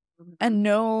and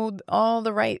know all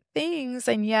the right things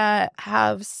and yet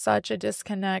have such a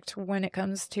disconnect when it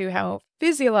comes to how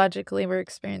physiologically we're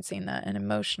experiencing that and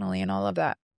emotionally and all of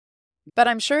that. But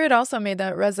I'm sure it also made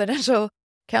that residential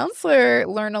counselor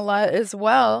learn a lot as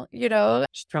well, you know?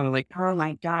 She's probably like, oh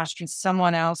my gosh, can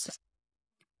someone else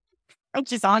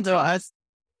she's onto us?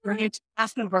 Right?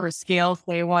 Asking for her scales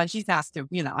day one. She's asked to,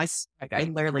 I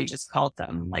literally just called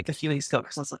them like a few weeks ago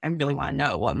because I was like, I really want to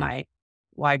know what my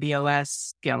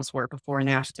YBOS scales were before and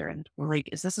after. And we're like,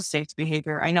 is this a safe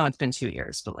behavior? I know it's been 2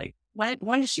 years, but like, what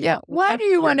does she Yeah. want? Why I'm do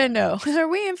you wanna curious. know? Are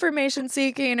we information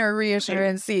seeking or Right.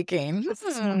 reassurance seeking? This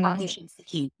is Hmm. information she's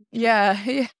key. Yeah,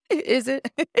 yeah. Is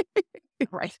it?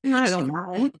 Right. I don't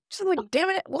know. She's like, "Damn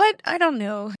it, what? I don't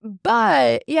know."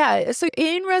 But, yeah, so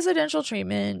in residential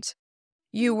treatment,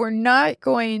 you were not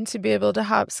going to be able to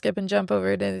hop, skip, and jump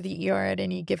over to the ER at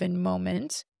any given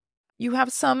moment. You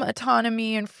have some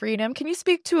autonomy and freedom. Can you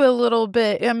speak to a little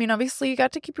bit I mean, obviously, you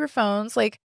got to keep your phones,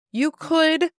 like, you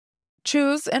could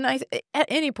choose and at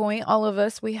any point, all of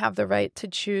us, we have the right to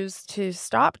choose to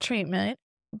stop treatment,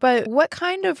 but what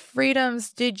kind of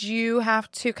freedoms did you have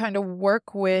to kind of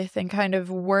work with and kind of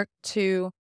work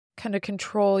to kind of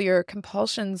control your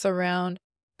compulsions around?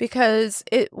 Because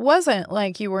it wasn't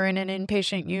like you were in an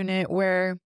inpatient unit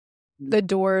where the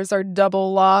doors are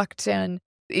double locked and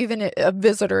even a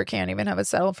visitor can't even have a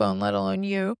cell phone, let alone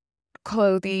you.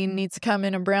 Clothing needs to come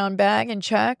in a brown bag and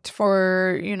checked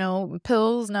for,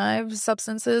 pills, knives,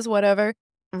 substances, whatever,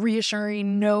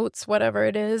 reassuring notes, whatever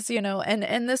it is,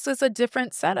 and this is a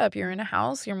different setup. You're in a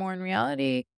house, you're more in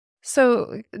reality.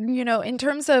 So, in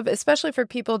terms of especially for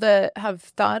people that have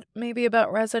thought maybe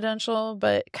about residential,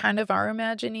 but kind of are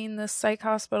imagining this psych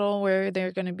hospital where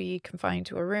they're going to be confined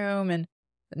to a room and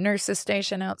the nurses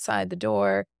station outside the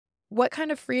door. What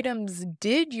kind of freedoms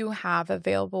did you have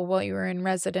available while you were in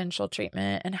residential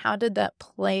treatment, and how did that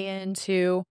play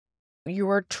into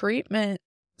your treatment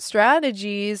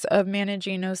strategies of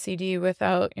managing OCD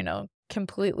without,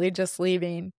 completely just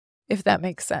leaving, if that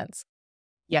makes sense?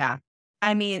 Yeah.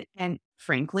 I mean, and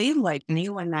frankly, like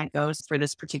anyone that goes for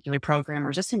this particular program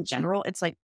or just in general, it's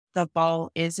like the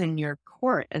ball is in your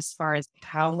court as far as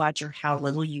how much or how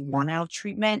little you want out of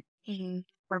treatment. Mhm.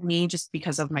 For me, just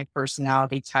because of my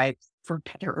personality type, for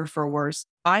better or for worse,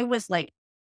 I was like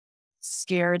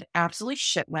scared, absolutely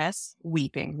shitless,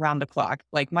 weeping round the clock.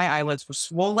 Like my eyelids were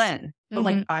swollen, but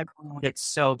like Mhm. I wanted it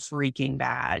so freaking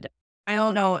bad. I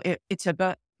don't know. It took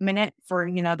a minute for,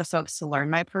 the folks to learn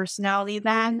my personality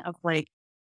then of like,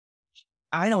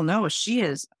 I don't know. She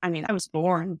is, I mean, I was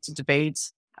born to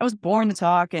debate. I was born to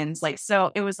talk. And like,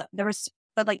 so it was, there was,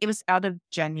 but like, it was out of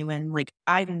genuine, like,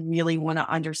 I really want to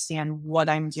understand what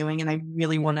I'm doing. And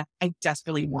I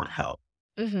desperately want help.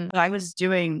 Mhm. But I was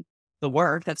doing the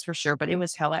work, that's for sure, but it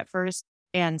was hell at first.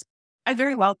 And I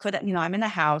very well could, I'm in the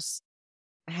house.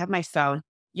 I have my phone.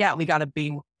 Yeah, we got to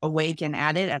be awake and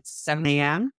at it at 7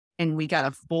 a.m. And we got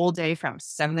a full day from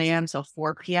 7 a.m. till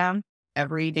 4 p.m.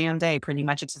 every damn day, pretty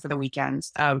much, except for the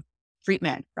weekends of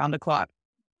treatment round the clock.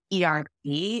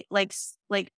 ERP, like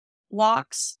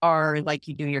walks are like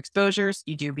you do your exposures,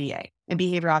 you do BA. And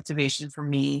behavior activation for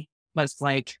me was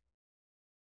like,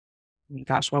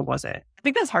 gosh, what was it? I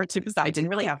think that's hard too because I didn't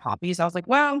really have hobbies. I was like,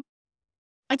 well,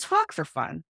 I talk for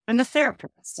fun. I'm a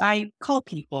therapist. I call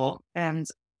people and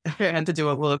and to do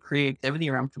a little creativity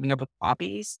around coming up with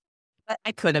hobbies. But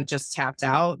I could have just tapped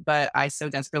out, but I so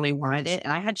desperately wanted it.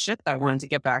 And I had shit that I wanted to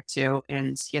get back to.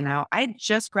 And, I had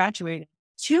just graduated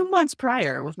 2 months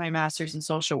prior with my master's in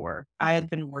social work. I had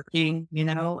been working,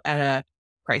 at a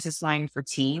crisis line for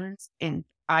teens. And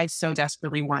I so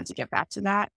desperately wanted to get back to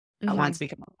that. I wanted Mhm. to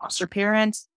become a foster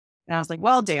parent. And I was like,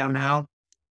 well, damn now.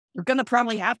 You're going to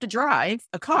probably have to drive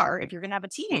a car if you're going to have a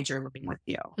teenager living with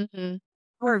you. Mhm.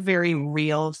 Or very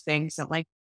real things that like,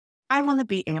 I want to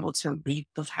be able to leave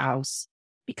the house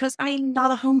because I'm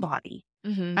not a homebody.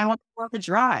 Mhm. I want to be able to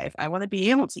drive. I want to be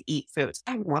able to eat foods.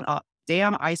 I want to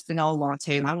damn iced vanilla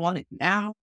latte and I want it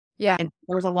now. Yeah. And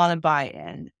there was a lot of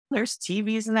buy-in. There's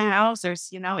TVs in the house. There's,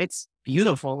 it's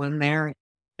beautiful in there.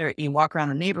 There, you walk around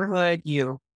the neighborhood,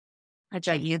 a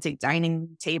gigantic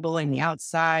dining table in the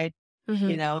outside,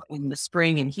 Mhm. in the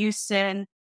spring in Houston.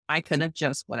 I could have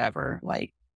just whatever,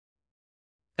 like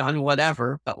done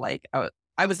whatever, but like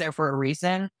I was there for a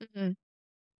reason. Mhm.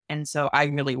 And so I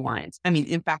really wanted, I mean,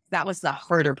 in fact, that was the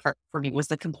harder part for me was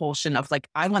the compulsion of like,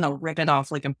 I want to rip it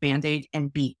off like a Band-Aid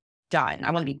and be done.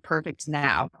 I want to be perfect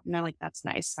now. And they're like, that's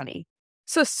nice, honey.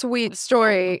 It's a sweet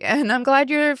story, and I'm glad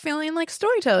you're feeling like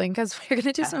storytelling because we're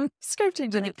gonna do Yeah. some scripting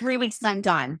In today. like 3 weeks, I'm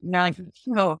done. And they're like,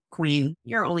 oh, queen,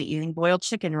 you're only eating boiled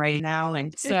chicken right now.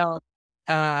 And so,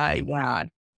 yeah, it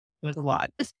was a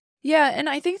lot. Yeah, and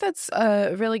I think that's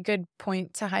a really good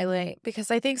point to highlight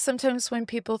because I think sometimes when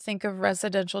people think of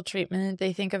residential treatment,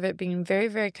 they think of it being very,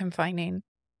 very confining,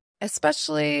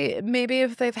 especially maybe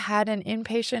if they've had an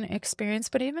inpatient experience.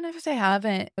 But even if they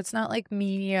haven't, it's not like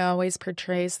media always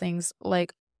portrays things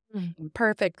like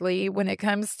perfectly when it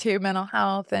comes to mental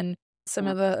health and some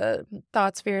of the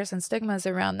thoughts, fears, and stigmas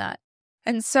around that.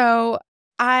 And so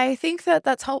I think that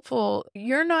that's helpful.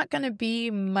 You're not going to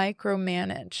be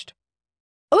micromanaged.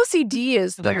 OCD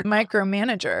is the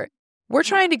micromanager. We're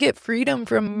trying to get freedom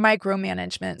from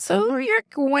micromanagement. So you're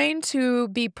going to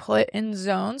be put in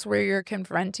zones where you're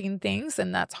confronting things,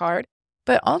 and that's hard.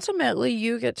 But ultimately,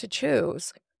 you get to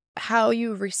choose how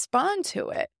you respond to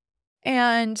it.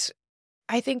 And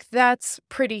I think that's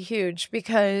pretty huge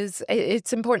because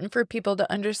it's important for people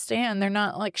to understand they're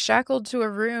not like shackled to a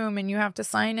room and you have to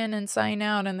sign in and sign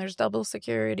out and there's double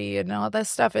security and all this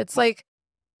stuff. It's like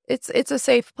it's a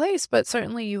safe place, but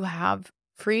certainly you have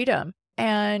freedom.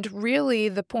 And really,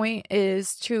 the point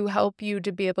is to help you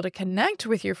to be able to connect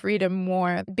with your freedom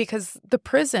more because the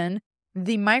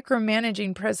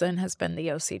micromanaging prison has been the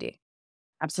OCD.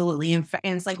 Absolutely. In fact,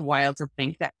 and it's like wild to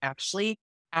think that actually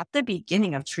at the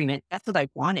beginning of treatment, that's what I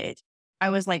wanted. I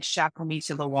was like, shackle me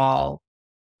to the wall,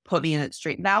 put me in it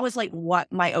straight. That was like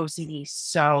what my OCD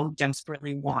so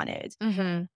desperately wanted.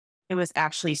 Mhm. It was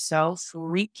actually so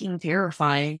freaking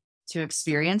terrifying to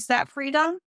experience that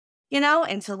freedom,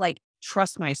 and to like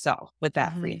trust myself with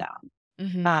that Mhm. freedom.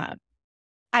 Mhm. Uh,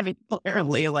 I mean,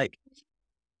 clearly, like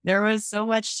there was so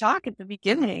much talk at the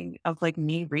beginning of like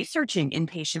me researching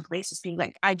inpatient places, being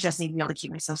like, I just need to be able to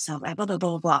keep myself safe, blah, blah, blah,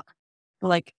 blah, blah. But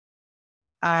like,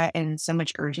 and so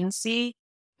much urgency.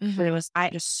 But Mhm. I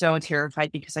just so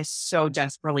terrified because I so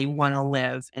desperately want to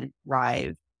live and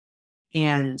thrive.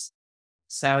 And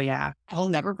so, yeah, I'll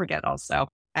never forget also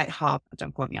at HOP,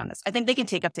 don't quote me on this. I think they can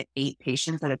take up to 8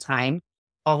 patients at a time,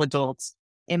 all adults.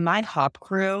 In my HOP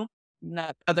crew,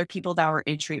 the other people that were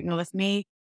in treatment with me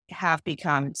have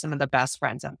become some of the best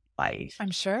friends of my life.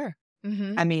 I'm sure.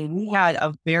 Mhm. I mean, we had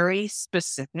a very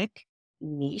specific,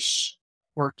 niche,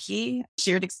 quirky,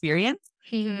 shared experience.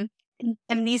 Mhm.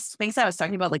 And these things I was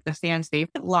talking about, like the fans'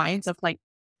 favorite lines of like,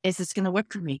 is this going to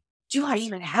work for me? Do I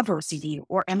even have OCD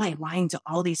or am I lying to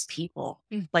all these people?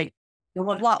 Mm. Like,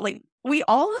 blah, blah, like we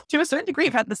all, to a certain degree,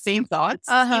 have had the same thoughts,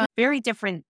 Uh-huh. even very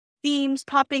different themes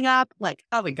popping up. Like,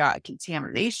 oh, we got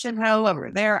contamination hell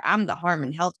over there. I'm the harm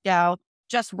and health gal,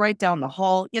 just right down the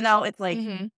hall. It's like,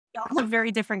 Mhm. we all have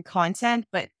very different content,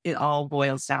 but it all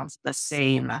boils down to the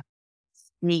same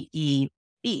sneaky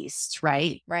beast,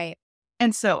 right? Right.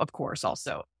 And so, of course,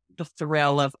 also the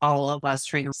thrill of all of us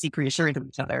trying to seek reassurance of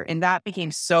each other. And that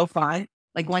became so fun.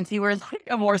 Like once you were like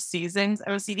a more seasoned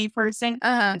OCD person.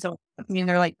 Uh-huh. And so,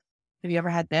 they're like, have you ever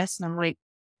had this? And I'm like,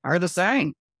 are the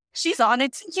same. She's on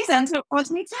it. She's into it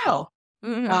with me too.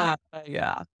 Mhm.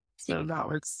 Yeah. So that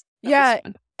was Yeah,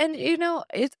 fun. and,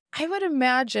 I would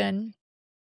imagine,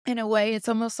 in a way, it's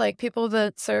almost like people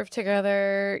that serve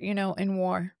together, in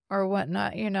war or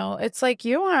whatnot, it's like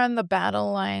you are on the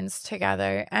battle lines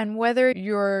together, and whether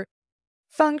your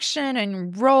function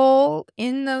and role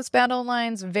in those battle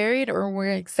lines varied or were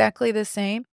exactly the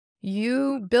same,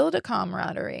 you build a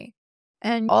camaraderie.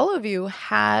 And all of you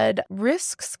had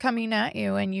risks coming at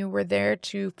you, and you were there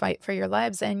to fight for your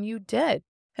lives, and you did.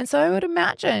 And so I would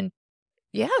imagine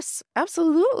yes,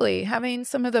 absolutely. Having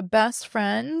some of the best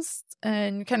friends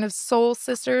and kind of soul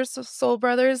sisters, soul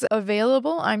brothers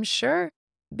available, I'm sure,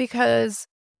 because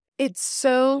it's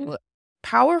so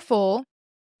powerful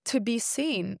to be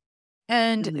seen.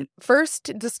 And Mhm. first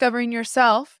discovering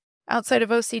yourself outside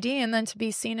of OCD and then to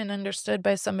be seen and understood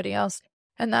by somebody else.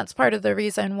 And that's part of the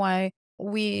reason why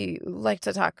we like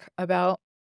to talk about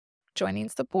joining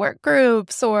support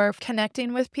groups or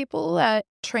connecting with people at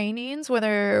trainings,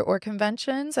 whether or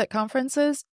conventions, at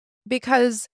conferences,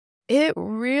 because it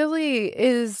really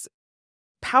is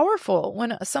powerful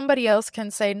when somebody else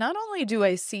can say, not only do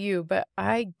I see you, but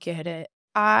I get it.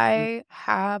 I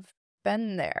have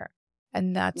been there.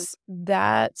 And that's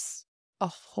a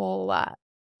whole lot.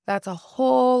 That's a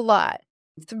whole lot.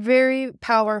 It's very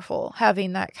powerful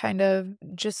having that kind of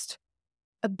just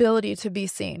ability to be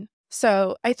seen.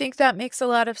 So I think that makes a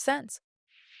lot of sense.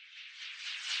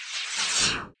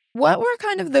 What were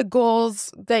kind of the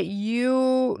goals that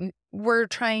you were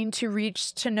trying to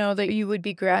reach to know that you would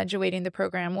be graduating the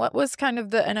program? What was kind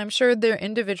of and I'm sure they're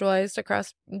individualized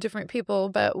across different people,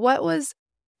 but what was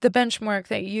the benchmark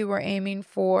that you were aiming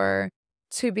for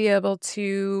to be able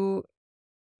to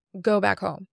go back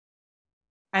home?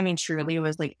 I mean, truly, it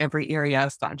was like every area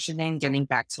of functioning, getting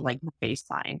back to like the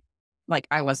baseline. Like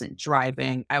I wasn't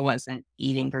driving, I wasn't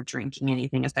eating or drinking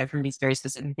anything aside from these very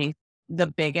specific things. The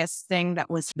biggest thing that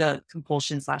was the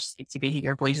compulsion slash safety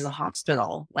behavior going to the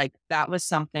hospital. Like that was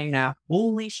something that,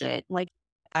 holy shit. Like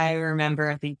I remember,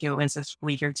 I think it was a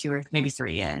week or two or maybe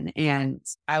three in, and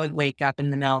I would wake up in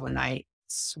the middle of the night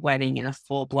sweating in a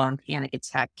full blown panic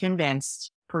attack,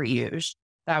 convinced per usual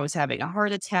that I was having a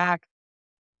heart attack.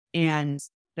 And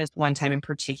this one time in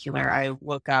particular, I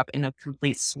woke up in a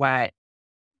complete sweat,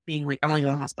 being like, I'm gonna go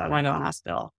to the hospital, I'm gonna go to the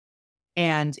hospital.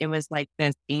 And it was like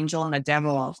this angel and the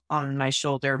devil on my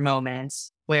shoulder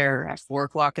moments where at 4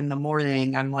 o'clock in the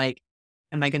morning, I'm like,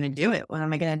 am I gonna do it? What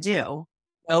am I gonna do?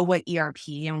 Know what ERP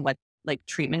and what like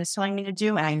treatment is telling me to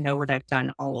do. And I know what I've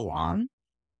done all along.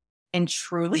 And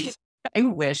truly, I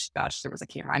wish, gosh, there was a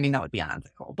camera. I mean, that would be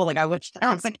unethical, but like, I wish there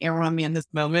was an camera on me in this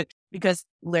moment because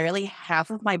literally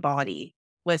half of my body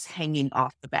was hanging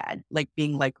off the bed, like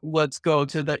being like, let's go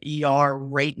to the ER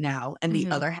right now. And the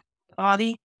other half of the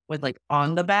body was like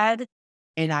on the bed.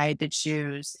 And I had to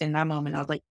choose in that moment. I was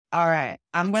like, all right,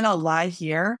 I'm going to lie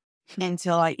here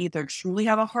until I either truly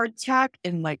have a heart attack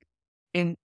and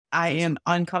I am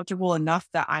uncomfortable enough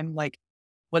that I'm like,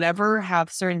 whatever,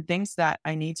 have certain things that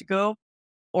I need to go,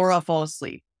 or I'll fall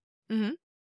asleep. Mm-hmm.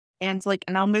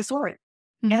 And I'll move forward.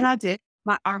 Mm-hmm. And I did.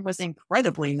 My arm was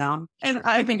incredibly numb. And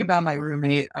I think about my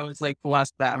roommate. I was like,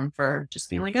 bless them for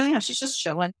just being like, oh yeah, she's just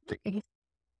chilling.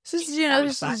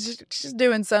 She's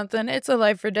doing something. It's a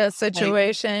life or death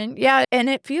situation. Yeah. And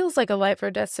it feels like a life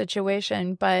or death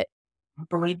situation, but I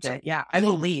believed it. Yeah. I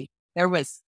believe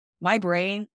my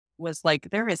brain was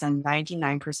like, there is a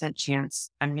 99%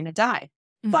 chance I'm going to die.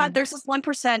 But there's this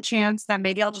 1% chance that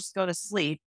maybe I'll just go to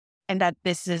sleep and that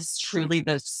this is truly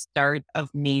the start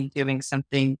of me doing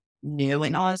something new.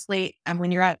 And honestly, and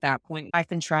when you're at that point, I've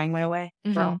been trying my way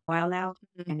for a while now,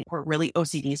 and or really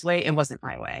OCD's way, it wasn't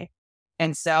my way.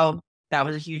 And so that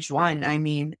was a huge one. I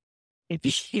mean, it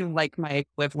became like my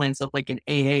equivalence of like an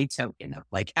AA token of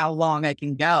like how long I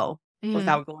can go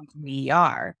without going to the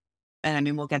ER. And I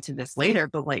mean, we'll get to this later,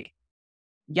 but like,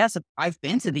 yes, I've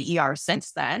been to the ER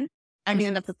since then. I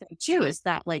mean, that's the thing too, is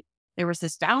that like there was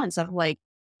this balance of like,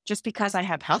 just because I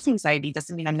have health anxiety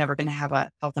doesn't mean I'm never going to have a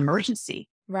health emergency.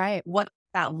 right. What does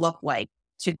that look like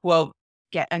to quote,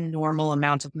 get a normal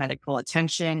amount of medical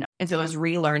attention? And so I was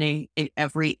relearning in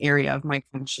every area of my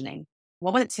functioning.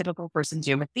 What would a typical person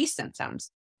do with these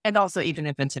symptoms? And also, even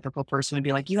if a typical person would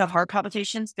be like, you have heart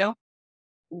palpitations, go.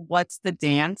 What's the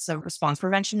dance of response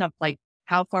prevention of like,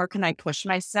 how far can I push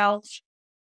myself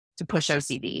to push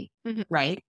OCD?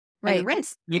 Right. Right. And the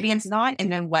rinse, maybe it's not.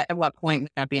 And then at what point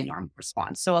would that be a normal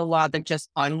response? So a lot of just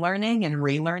unlearning and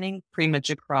relearning pretty much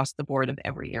across the board of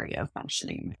every area of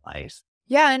functioning in my life.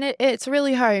 Yeah. And it's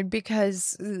really hard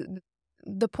because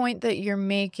the point that you're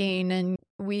making and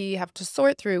we have to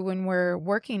sort through when we're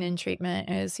working in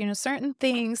treatment is, certain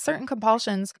things, certain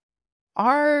compulsions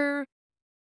are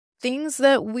things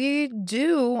that we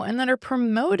do and that are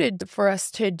promoted for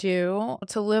us to do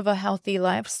to live a healthy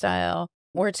lifestyle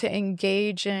or to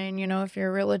engage in, if you're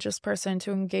a religious person,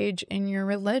 to engage in your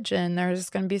religion. There's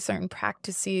going to be certain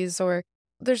practices, or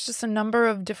there's just a number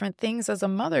of different things as a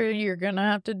mother you're going to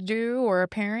have to do, or a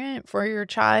parent for your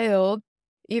child,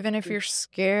 even if you're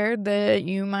scared that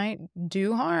you might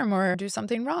do harm or do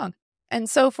something wrong. And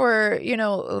so for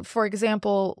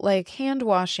example, like hand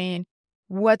washing,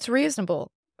 what's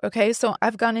reasonable? Okay, so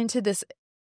I've gone into this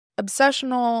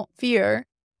obsessional fear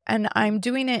and I'm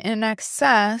doing it in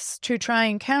excess to try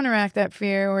and counteract that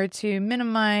fear or to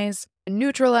minimize,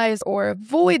 neutralize, or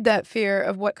avoid that fear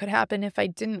of what could happen if I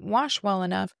didn't wash well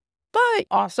enough. But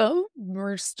also,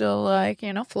 we're still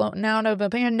floating out of a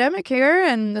pandemic here,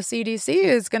 and the CDC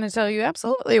is going to tell you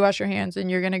absolutely wash your hands, and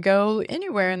you're going to go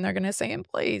anywhere and they're going to say,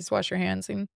 please wash your hands.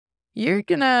 And you're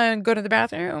going to go to the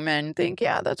bathroom and think,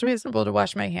 yeah, that's reasonable to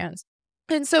wash my hands.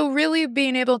 And so really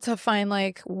being able to find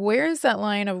where's that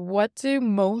line of what do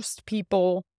most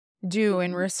people do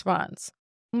in response?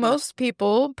 Most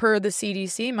people, per the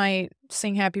CDC, might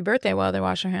sing happy birthday while they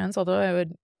wash their hands, although I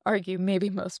would argue maybe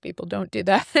most people don't do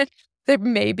that. They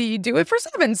maybe do it for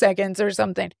 7 seconds or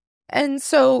something. And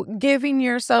so giving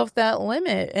yourself that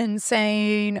limit and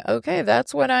saying, "Okay,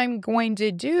 that's what I'm going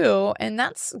to do," and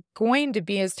that's going to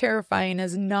be as terrifying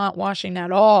as not washing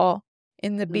at all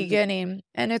in the Mhm. beginning.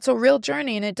 And it's a real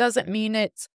journey, and it doesn't mean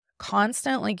it's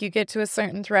constant, like, you get to a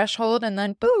certain threshold and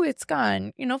then, boo, it's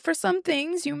gone. For some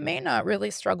things, you may not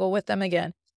really struggle with them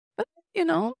again. But,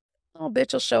 little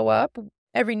bitch will show up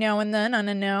every now and then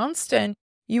unannounced, and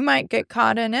you might get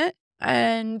caught in it,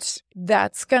 and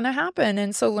that's gonna happen,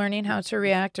 and so learning how to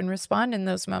react and respond in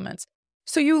those moments.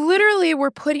 So you literally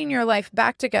were putting your life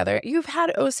back together. You've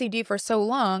had OCD for so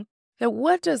long that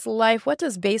what does life, what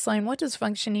does baseline, what does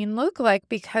functioning look like?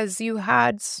 Because you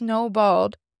had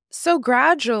snowballed so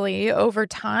gradually over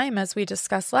time, as we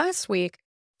discussed last week.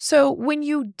 So when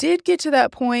you did get to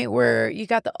that point where you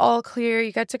got the all clear,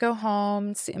 you got to go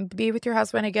home, and be with your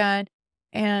husband again,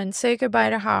 and say goodbye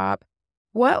to Hop,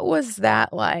 what was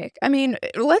that like? I mean,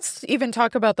 let's even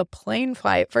talk about the plane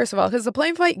flight, first of all, because the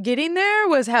plane flight getting there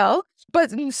was hell,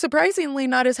 but surprisingly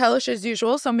not as hellish as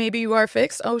usual. So maybe you are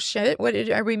fixed. Oh shit,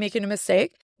 are we making a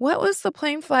mistake? What was the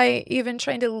plane flight even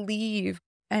trying to leave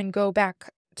and go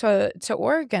back to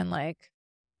Oregon like?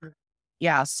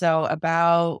 Yeah. So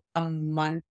about a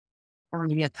month or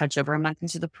maybe a touch over a month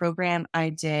into the program, I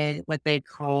did what they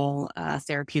call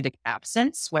therapeutic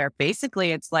absence, where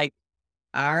basically it's like,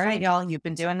 all right, y'all, you've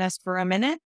been doing this for a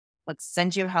minute. Let's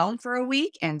send you home for a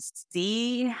week and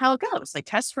see how it goes. Like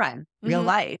test run, real Mhm.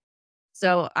 life.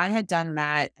 So I had done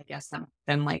that, I guess,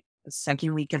 then like the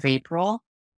second week of April.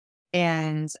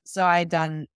 And so I had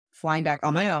done flying back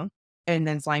on my own and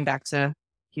then flying back to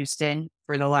Houston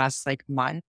for the last like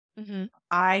month. Mhm.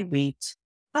 I wait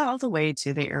all the way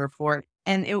to the airport.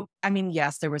 And I mean,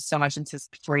 yes, there was so much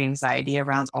anticipatory anxiety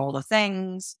around all the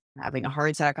things, having a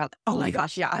heart attack. Oh my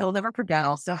gosh. Yeah. I will never forget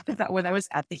also that when I was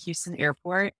at the Houston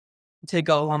airport to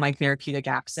go on my therapeutic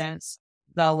absence,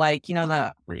 the like,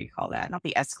 what do you call that? Not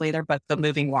the escalator, but the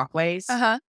moving walkways.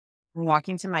 Uh-huh. I'm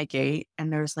walking to my gate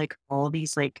and there's like all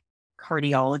these like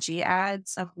cardiology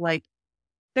ads of like,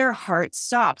 their heart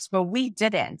stops, but we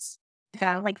didn't.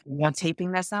 Kind of like one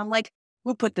taping this. I'm like,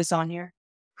 who put this on here?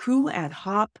 Who at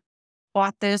Hop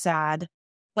bought this ad?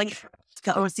 Like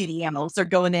the OCD animals are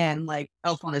going in like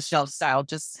elf on the shelf style,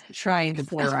 just trying to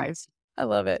polarize. I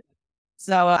love it.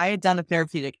 So I had done a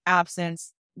therapeutic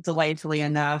absence, delightfully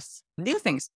enough. New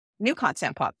things, new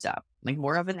content popped up, like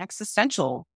more of an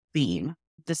existential theme.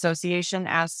 Dissociation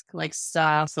esque like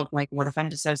stuff. So like, what if I'm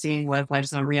dissociating? What if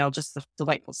life's not real? Just the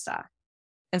delightful stuff.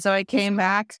 And so I came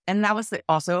back, and that was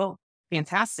also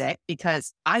fantastic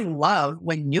because I love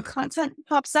when new content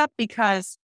pops up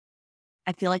because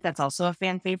I feel like that's also a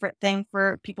fan favorite thing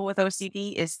for people with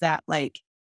OCD is that like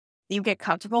you get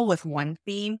comfortable with one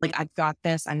theme, like I've got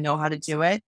this, I know how to do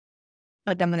it.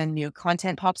 But then when a new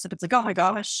content pops up, it's like, oh my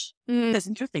gosh, Mm. this is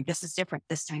interesting. This is different.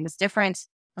 This time is different.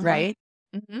 Uh-huh. Right.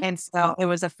 Mhm. And so it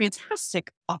was a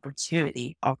fantastic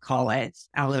opportunity, I'll call it,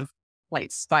 out of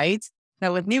like spite.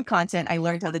 Now, with new content, I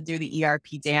learned how to do the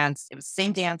ERP dance. It was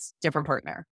same dance, different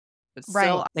partner, but Right.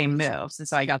 still same moves. And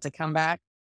so I got to come back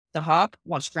to Hop,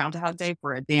 watch Groundhog Day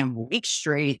for a damn week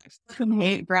straight. I fucking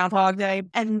hate Groundhog Day.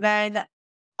 And then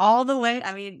all the way,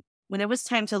 I mean, when it was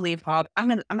time to leave Hop, I'm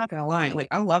not gonna lie, like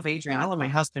I love Adrian, I love my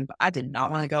husband, but I did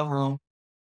not want to go home.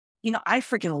 I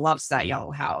freaking loves that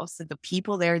yellow house. The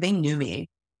people there, they knew me.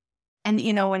 And,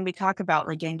 when we talk about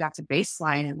like getting back to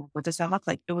baseline and what does that look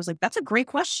like? It was like, that's a great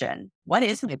question. What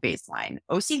is my baseline?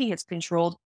 OCD has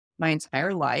controlled my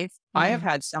entire life. I have Mhm.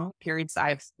 had some periods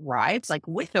I've thrived, like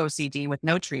with OCD, with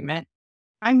no treatment.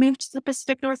 I moved to the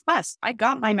Pacific Northwest. I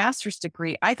got my master's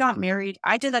degree. I got married.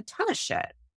 I did a ton of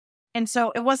shit. And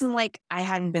so it wasn't like I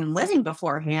hadn't been living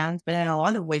beforehand, but in a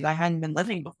lot of ways, I hadn't been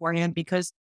living beforehand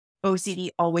because OCD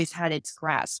always had its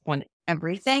grasp on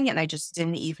everything. And I just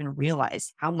didn't even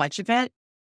realize how much of it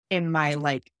in my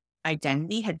like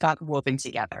identity had got woven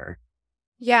together.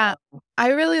 Yeah. I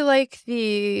really like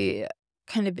the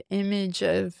kind of image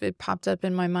of it popped up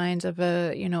in my mind of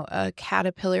a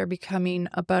caterpillar becoming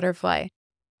a butterfly.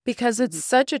 Because it's Mhm.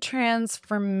 such a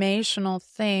transformational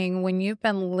thing when you've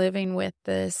been living with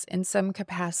this in some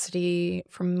capacity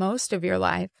for most of your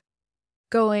life,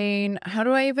 going, how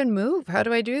do I even move? How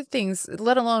do I do things,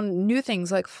 let alone new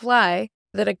things like fly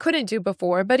that I couldn't do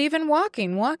before, but even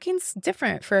walking. Walking's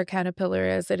different for a caterpillar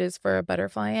as it is for a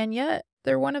butterfly, and yet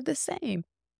they're one of the same.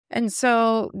 And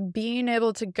so being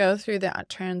able to go through that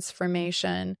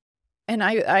transformation, and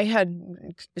I had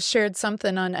shared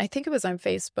something on, I think it was on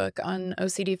Facebook on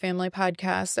OCD Family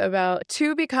Podcast about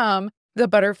to become the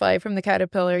butterfly from the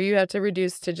caterpillar. You have to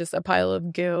reduce to just a pile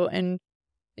of goo. And,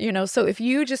 so if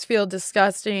you just feel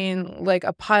disgusting, like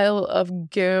a pile of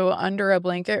goo under a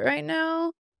blanket right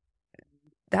now,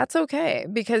 that's okay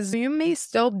because you may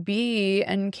still be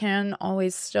and can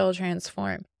always still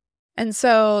transform. And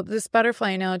so this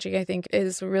butterfly analogy, I think,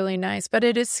 is really nice, but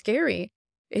it is scary.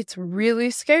 It's really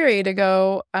scary to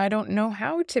go, I don't know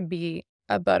how to be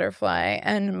a butterfly.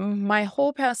 And my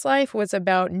whole past life was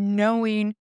about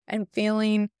knowing and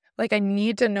feeling like I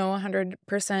need to know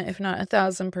 100%, if not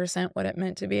 1,000%, what it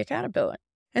meant to be a caterpillar.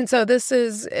 And so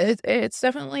it's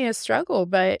definitely a struggle,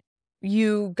 but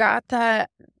you got that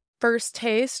first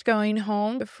taste going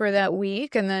home for that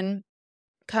week and then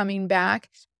coming back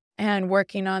and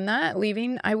working on that,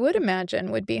 leaving, I would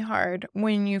imagine, would be hard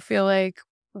when you feel like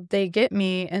they get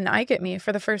me and I get me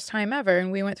for the first time ever.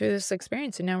 And we went through this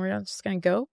experience and now we're just going to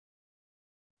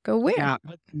go where? Yeah,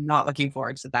 not looking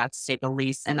forward to that, to say the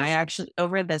least. And I actually,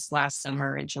 over this last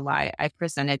summer in July, I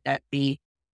presented at the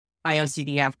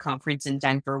IOCDF conference in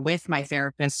Denver with my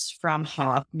therapist from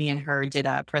HOP. Me and her did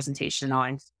a presentation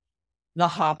on the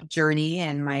HOP journey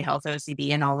and my health OCD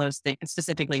and all those things,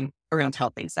 specifically around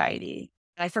health anxiety.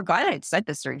 And I forgot I had said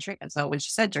this during treatment. So when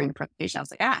she said during the presentation, I was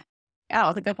like, yeah,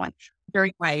 that's a good one.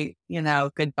 During my,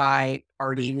 goodbye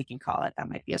party, we can call it, that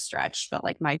might be a stretch, but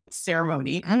like my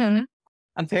ceremony,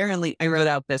 apparently I wrote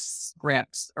out this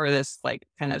script or this like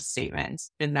kind of statement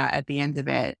in that at the end of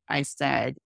it, I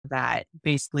said that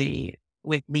basically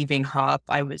with leaving HOP,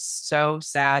 I was so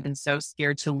sad and so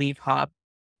scared to leave HOP,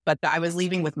 but that I was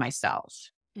leaving with myself.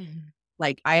 Mhm.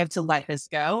 Like, I have to let this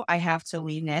go. I have to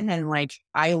lean in. And like,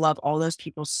 I love all those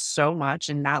people so much.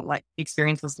 And that like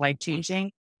experience was life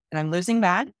changing. And I'm losing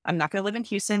that. I'm not going to live in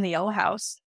Houston, the yellow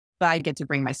house, but I get to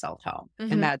bring myself home.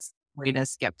 And Mhm. that's the way to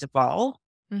skip the ball.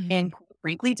 Mhm. And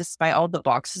frankly, despite all the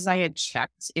boxes I had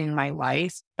checked in my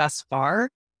life thus far,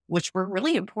 which were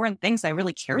really important things I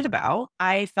really cared about,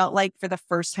 I felt like for the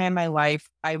first time in my life,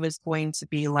 I was going to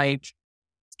be like,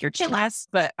 scared shitless,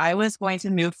 but I was going to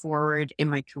move forward in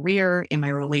my career, in my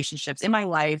relationships, in my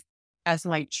life as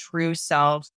my true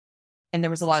self. And there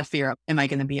was a lot of fear of, am I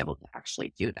going to be able to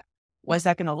actually do that? What's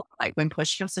that going to look like when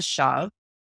push comes to shove?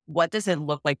 What does it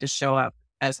look like to show up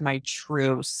as my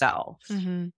true self?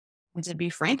 Mhm. And to be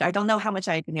frank, I don't know how much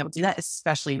I've been able to do that,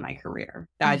 especially in my career.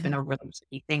 That had been Mhm. a really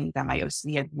key thing that my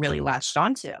OCD had really latched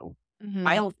onto. I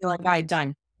Mhm. don't feel like I had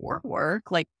done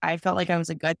work. Like I felt like I was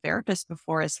a good therapist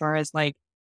before, as far as like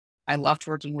I loved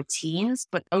working with teens,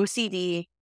 but OCD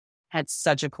had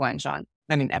such a clench on,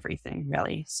 I mean, everything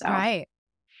really. So Right.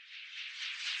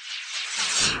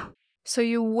 So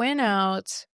you went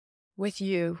out with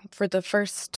you for the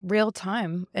first real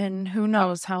time in who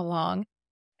knows how long.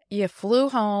 You flew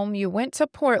home, you went to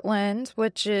Portland,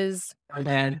 which is I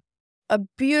did. a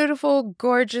beautiful,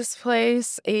 gorgeous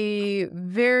place, a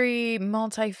very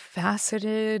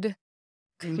multifaceted,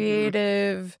 Mhm.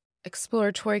 creative,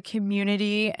 exploratory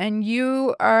community, and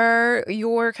you are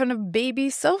your kind of baby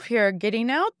self here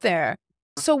getting out there.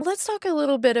 So let's talk a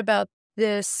little bit about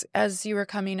this as you were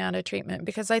coming out of treatment,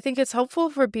 because I think it's helpful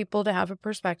for people to have a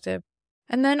perspective.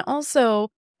 And then also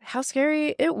how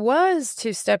scary it was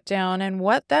to step down and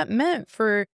what that meant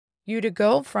for you to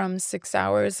go from 6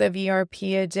 hours of ERP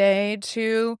a day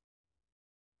to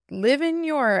living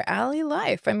your alley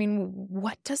life. I mean,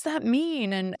 what does that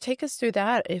mean? And take us through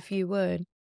that if you would.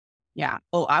 Yeah.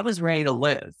 Well, I was ready to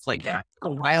live. Like a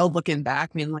while looking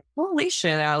back, being like, holy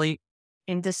shit, Allie.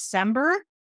 In December,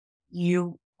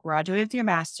 you graduated with your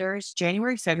master's.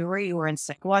 January, February, you were in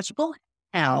psychological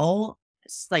hell.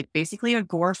 It's like basically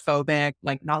agoraphobic,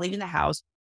 like not leaving the house.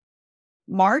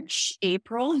 March,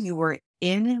 April, you were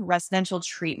in residential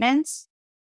treatments.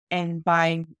 And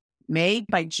by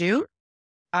June,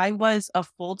 I was a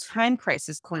full-time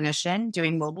crisis clinician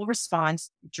doing mobile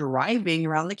response, driving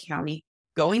around the county,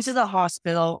 going to the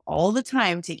hospital all the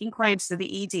time, taking clients to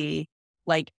the ED,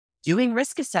 like doing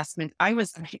risk assessment. I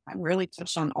really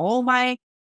touched on all my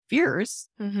fears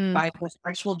Mhm. by the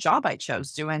actual job I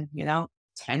chose, doing,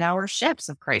 10-hour shifts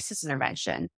of crisis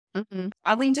intervention. Mhm.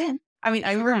 I leaned in. I mean,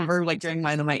 I remember like during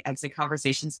one of my exit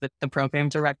conversations with the program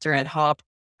director at HOP,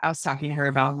 I was talking to her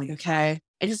about like, okay,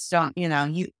 I just don't,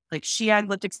 you like she had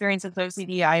lived experience with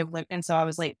OCD. I have lived, and so I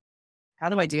was like, how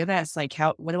do I do this? Like,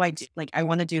 what do I do? Like, I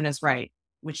want to do this right,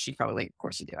 which she probably, of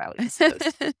course, you do, Alie. So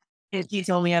and she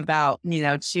told me about,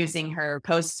 choosing her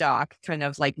postdoc, kind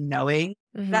of like knowing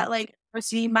Mhm. that like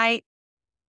OCD might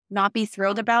not be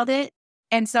thrilled about it.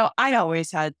 And so I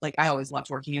always loved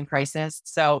working in crisis.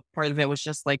 So part of it was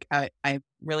just like, I'm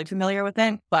really familiar with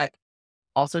it, but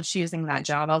also choosing that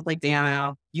job. I was like, damn,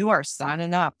 Al, you are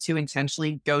signing up to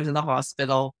intentionally go to the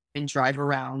hospital and drive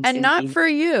around And and not be for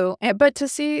you, but to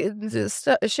see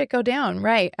the shit go down,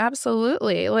 right,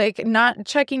 absolutely, like, not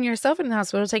checking yourself in the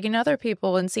hospital, taking other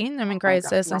people and seeing them in oh,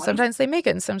 crisis, and definitely. sometimes they make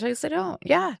it and sometimes they don't,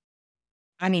 yeah.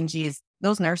 I mean, geez,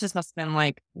 those nurses must have been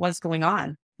like, what's going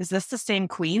on? Is this the same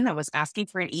queen that was asking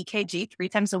for an EKG 3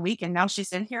 times a week and now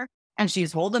she's in here and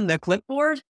she's holding the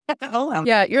clipboard? Oh,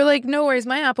 Yeah, you're like, "No worries,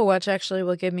 my Apple Watch actually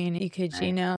will give me an EKG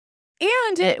right. now."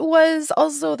 And it was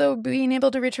also, though, being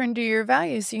able to return to your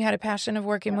values. You had a passion of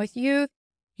working with Yes. youth.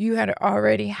 You had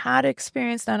already had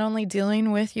experience not only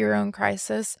dealing with your own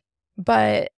crisis,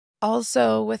 but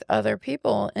also with other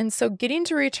people. And so getting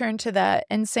to return to that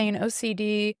and saying,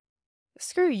 OCD,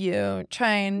 screw you,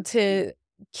 trying to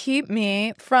keep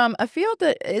me from a field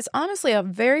that is honestly a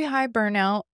very high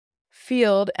burnout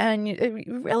field, and you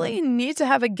really need to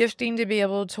have a gifting to be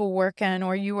able to work in,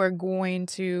 or you are going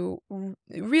to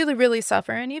really, really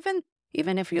suffer. And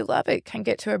even if you love it, can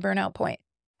get to a burnout point.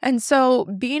 And so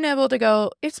being able to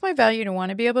go, it's my value to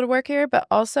want to be able to work here, but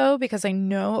also because I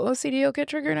know OCD will get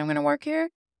triggered, I'm going to work here.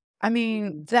 I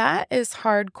mean, that is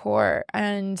hardcore,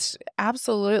 and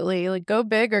absolutely, like, go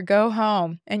big or go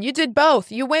home, and you did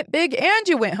both. You went big and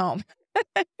you went home.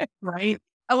 Right.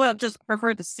 Oh, well, just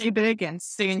prefer to stay big and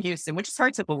stay in Houston, which is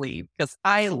hard to believe because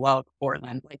I love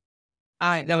Portland. Like,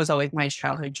 that was always my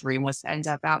childhood dream was to end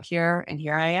up out here. And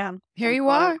here I am. Here you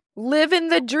are, living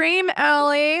the dream,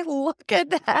 Allie. Look at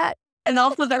that. And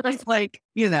also there was like,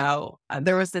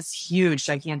 there was this huge,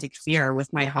 gigantic fear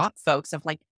with my hot folks of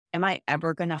like, am I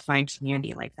ever going to find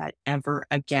community like that ever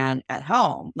again at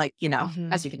home? Like,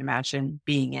 Mhm. as you can imagine,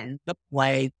 being in the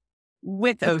play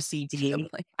with OCD,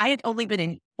 Totally. I had only been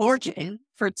in Oregon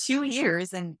for 2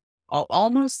 years and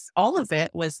almost all of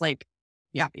it was like,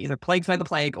 yeah, either plagued by the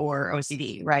plague or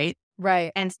OCD. Right.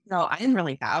 Right. And so I didn't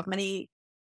really have many.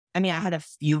 I mean, I had a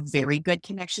few very good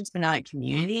connections, but not a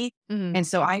community. Mhm. And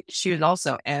so I choose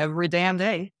also every damn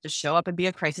day to show up and be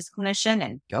a crisis clinician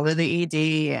and go to the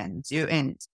ED and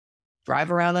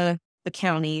drive around the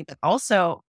county. But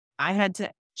also I had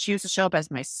to choose to show up as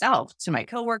myself to my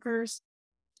coworkers,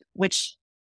 which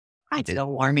I did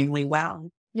alarmingly well.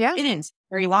 Yeah. It didn't take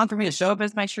very long for me to show up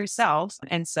as my true self.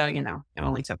 And so, it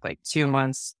only took like 2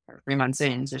 months or 3 months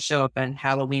in to show up in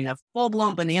Halloween a full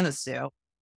blown banana suit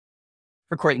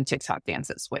recording TikTok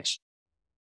dances, which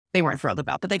they weren't thrilled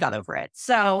about, but they got over it.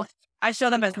 So I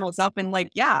showed them as myself. And like,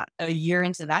 yeah, a year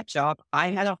into that job, I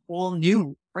had a whole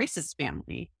new racist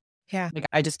family. Yeah. Like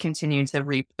I just continued to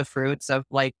reap the fruits of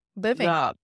like Living.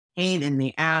 the pain in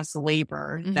the ass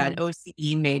labor that Mhm.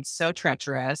 OCE made so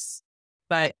treacherous.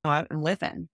 But I'm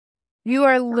living. You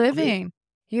are living.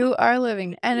 You are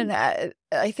living, and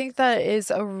I think that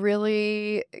is a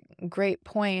really great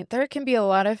point. There can be a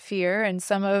lot of fear and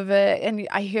some of it, and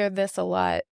I hear this a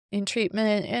lot in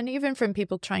treatment and even from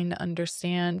people trying to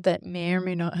understand that may or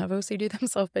may not have OCD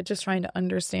themselves, but just trying to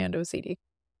understand OCD.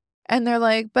 And they're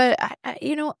like, "But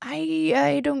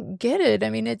I don't get it." I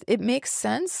mean, it makes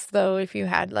sense though if you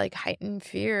had like heightened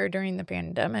fear during the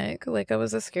pandemic. Like it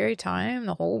was a scary time.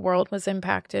 The whole world was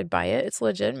impacted by it. It's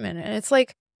legitimate. And it's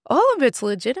like all of it's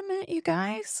legitimate, you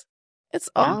guys. It's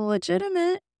Yeah. all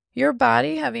legitimate. Your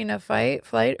body having a fight,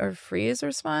 flight, or freeze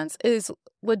response is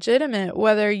legitimate,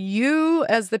 whether you,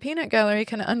 as the peanut gallery,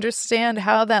 can understand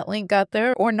how that link got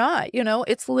there or not.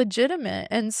 It's legitimate.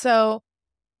 And so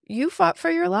you fought for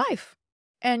your life,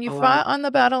 and you Oh, I, fought on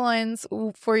the battle lines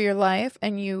for your life,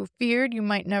 and you feared you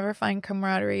might never find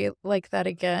camaraderie like that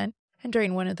again. And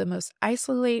during one of the most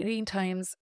isolating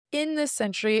times in this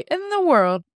century, in the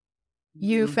world,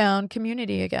 you mhm. found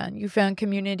community again. You found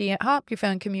community at HOP, you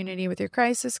found community with your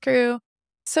crisis crew.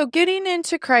 So getting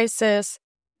into crisis,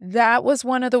 that was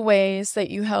one of the ways that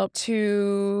you helped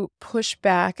to push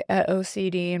back at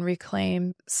OCD and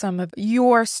reclaim some of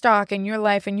your stock and your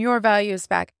life and your values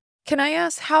back. Can I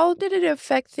ask, how did it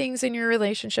affect things in your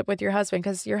relationship with your husband?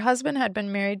 Because your husband had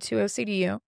been married to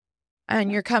OCDU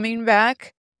and you're coming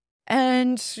back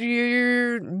and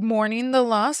you're mourning the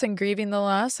loss and grieving the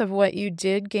loss of what you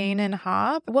did gain in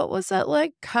HOP. What was that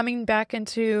like coming back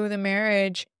into the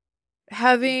marriage,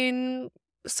 having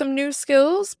some new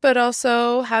skills, but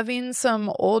also having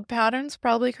some old patterns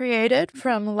probably created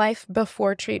from life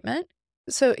before treatment?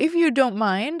 So if you don't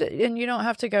mind, and you don't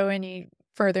have to go any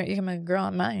further, you can be girl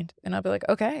in mind. And I'll be like,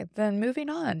 okay, then moving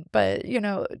on. But,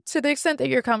 to the extent that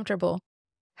you're comfortable,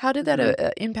 how did that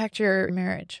Mhm. impact your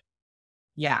marriage?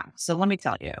 Yeah. So let me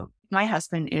tell you, my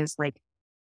husband is like,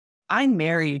 I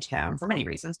married him for many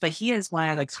reasons, but he is one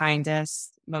of the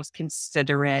kindest, most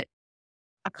considerate,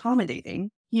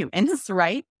 accommodating humans,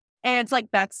 right? And it's like,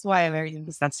 that's why I married him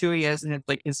because that's who he is and it's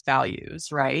like his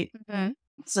values, right? Mhm.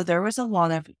 So there was a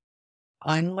lot of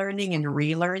unlearning and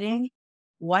relearning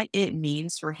what it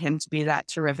means for him to be that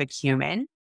terrific human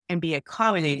and be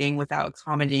accommodating without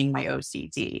accommodating my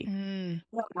OCD. Mm.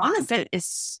 Well, one of it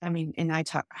is, I mean, and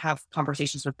have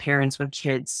conversations with parents with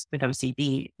kids with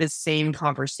OCD, the same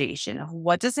conversation of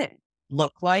what does it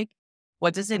look like?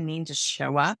 What does it mean to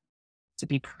show up, to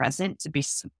be present, to be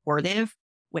supportive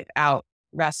without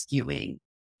rescuing,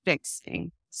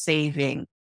 fixing, saving,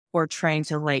 or trying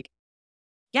to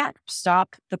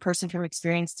stop the person from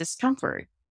experiencing discomfort.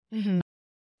 Mhm.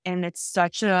 And it's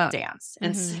such a dance.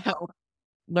 And Mhm. so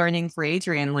learning for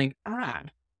Adrian,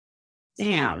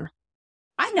 damn,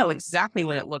 I know exactly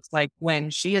what it looks like when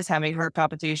she is having heart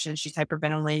palpitations, she's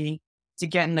hyperventilating to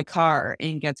get in the car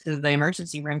and get to the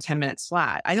emergency room 10 minutes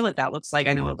flat. I know what that looks like.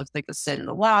 I know what it looks like to sit in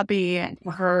the lobby and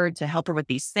for her to help her with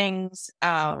these things.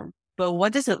 But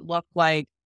what does it look like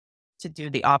to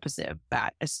do the opposite of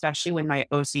that, especially when my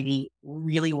OCD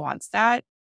really wants that?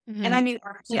 And I Mhm. mean,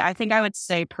 honestly, I think I would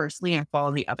say personally, I fall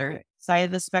on the other side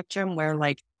of the spectrum where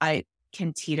I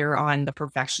can teeter on the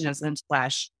perfectionism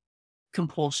slash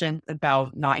compulsion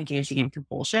about not engaging in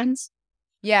compulsions.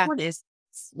 Yeah. What is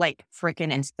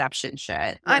freaking inception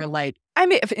shit I where I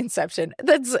mean, Inception.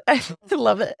 That's I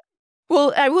love it.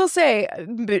 Well, I will say,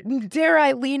 but dare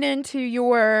I lean into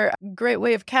your great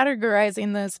way of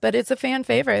categorizing this, but it's a fan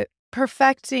favorite.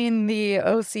 Perfecting the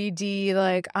OCD,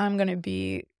 like, I'm gonna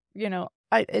be,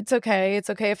 it's okay. It's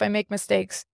okay if I make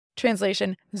mistakes.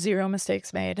 Translation, 0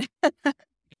 mistakes made.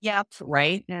 yep,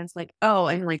 right. And it's oh,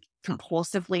 and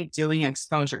compulsively doing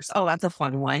exposures. Oh, that's a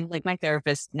fun one. Like my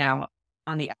therapist now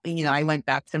I went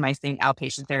back to my same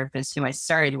outpatient therapist who I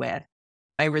started with.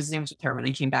 I resumed with her when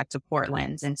I came back to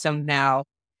Portland. And so now,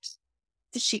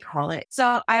 did she call it?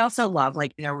 So I also love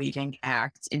weaving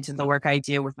act into the work I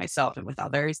do with myself and with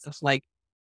others. It's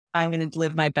I'm going to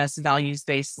live my best values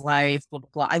based life, blah, blah,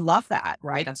 blah. I love that,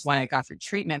 right? That's why I got through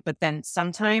treatment. But then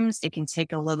sometimes it can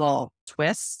take a little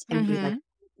twist and be Mhm.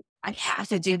 I have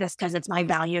to do this because it's my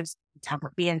values,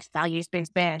 being values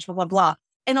based bitch, blah, blah, blah.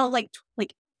 And I'll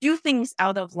do things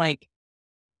out of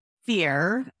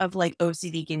fear of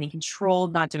OCD gaining control,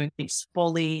 not doing things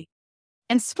fully.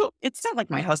 And so it's not like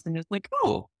my husband is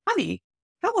oh, honey,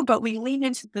 how about we lean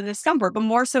into the discomfort? But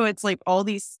more so, it's all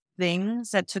these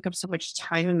things that took up so much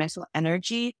time and mental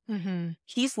energy. Mhm.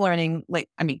 He's learning,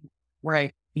 I mean, we're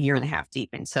a year and a half deep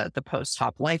into the post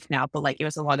top life now, but it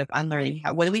was a lot of unlearning.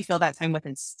 What do we fill that time with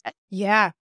instead? Yeah.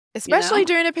 You Especially know?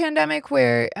 during a pandemic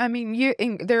where, I mean,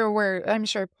 there were, I'm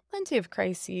sure, plenty of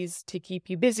crises to keep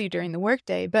you busy during the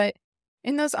workday, but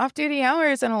in those off-duty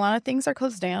hours and a lot of things are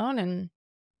closed down and,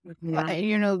 Yeah.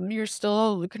 you're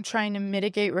still trying to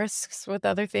mitigate risks with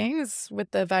other things,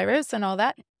 with the virus and all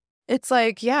that. It's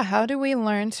yeah, how do we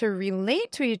learn to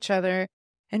relate to each other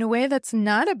in a way that's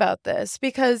not about this?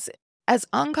 Because as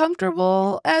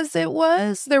uncomfortable as it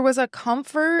was, there was a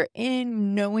comfort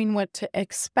in knowing what to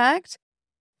expect.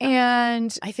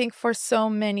 And I think for so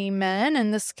many men,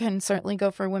 and this can certainly go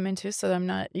for women too, so I'm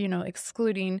not,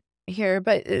 excluding here,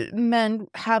 but men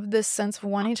have this sense of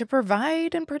wanting to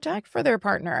provide and protect for their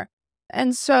partner.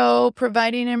 And so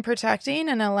providing and protecting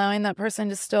and allowing that person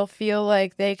to still feel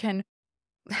like they can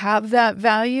have that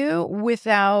value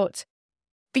without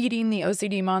feeding the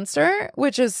OCD monster,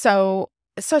 which is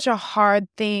such a hard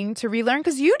thing to relearn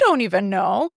because you don't even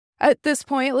know at this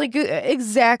point,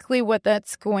 exactly what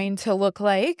that's going to look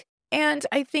like. And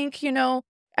I think,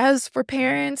 as for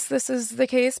parents, this is the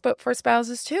case, but for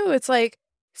spouses too, it's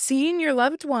seeing your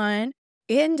loved one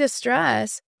in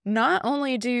distress. Not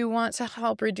only do you want to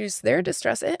help reduce their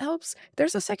distress, it helps.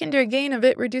 There's a secondary gain of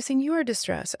it reducing your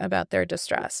distress about their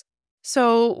distress.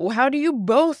 So, how do you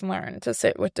both learn to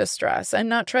sit with distress and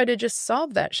not try to just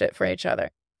solve that shit for each other?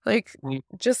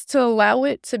 Just to allow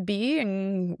it to be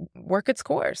and work its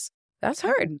course. That's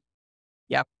hard.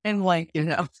 Yep. And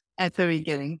at the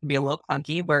beginning, be a little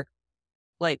clunky where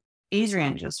like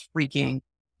Adrian just freaking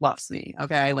loves me.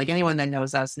 Okay. Anyone that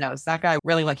knows us knows that guy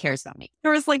really cares about me.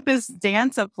 There was this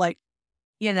dance of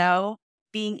you know,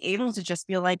 being able to just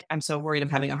be I'm so worried I'm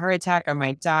having a heart attack. I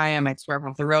might die. I might swerve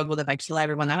off the road. What if I kill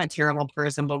everyone? I'm a terrible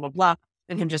person, blah, blah, blah.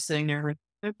 And him just sitting there,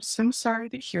 I'm so sorry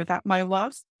to hear that, my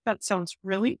love. That sounds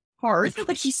really hard.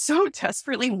 He so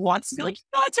desperately wants to be you're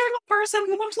not a terrible person,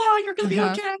 blah, blah, blah. You're going to be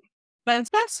Uh-huh. okay.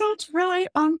 But that sounds really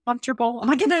uncomfortable. Oh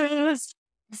my goodness.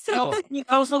 So,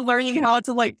 also learning how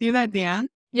to do that dance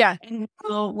Yeah. and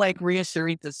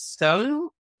reassuring this.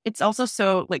 So it's also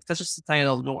so such a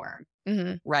societal norm,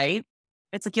 Mhm. right?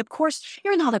 It's of course,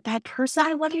 you're not a bad person.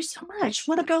 I love you so much.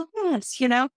 What about this?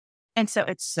 And so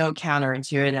it's so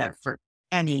counterintuitive for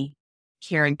any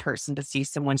caring person to see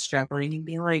someone struggling and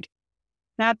be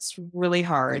that's really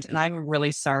hard. And I'm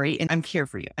really sorry. And I'm here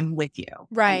for you. I'm with you.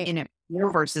 Right. And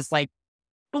your verse is like,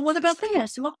 but what about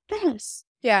this? What about this?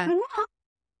 Yeah.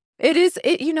 It is,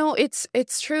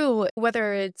 it's true,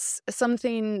 whether it's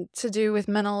something to do with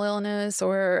mental illness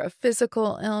or a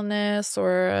physical illness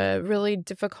or a really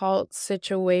difficult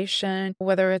situation,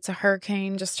 whether it's a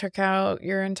hurricane just took out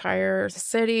your entire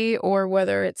city or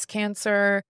whether it's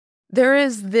cancer. There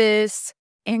is this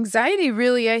anxiety,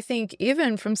 really, I think,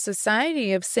 even from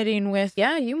society of sitting with,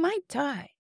 yeah, you might die.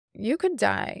 You could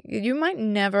die. You might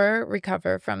never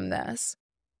recover from this.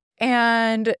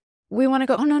 And we want to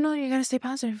go, oh, no, no, you got to stay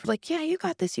positive. Like, yeah, you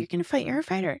got this. You can fight. You're a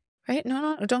fighter, right? No,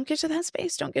 no, don't get to that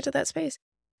space. Don't get to that space.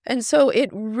 And so it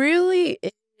really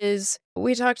is,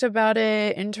 we talked about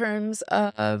it in terms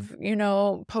of,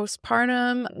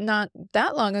 postpartum, not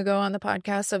that long ago on the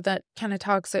podcast of that kind of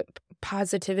toxic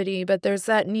positivity, but there's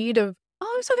that need of,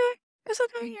 oh, it's okay. It's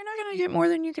okay. You're not going to get more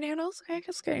than you can handle. It's okay.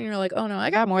 It's okay. And you're like, oh no, I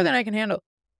got more than I can handle.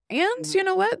 And you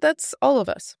know what? That's all of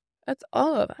us. That's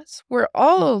all of us. We're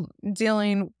all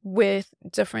dealing with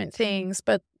different things,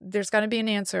 but there's got to be an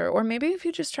answer. Or maybe if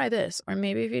you just try this, or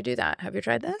maybe if you do that. Have you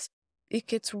tried this? It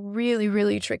gets really,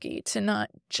 really tricky to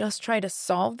not just try to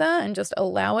solve that and just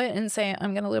allow it and say,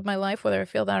 I'm going to live my life whether I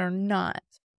feel that or not.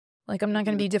 Like, I'm not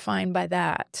going to be defined by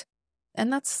that.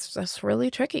 And that's really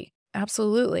tricky.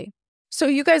 Absolutely. So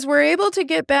you guys were able to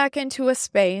get back into a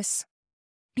space.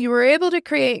 You were able to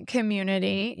create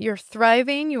community. You're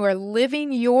thriving. You are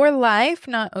living your life,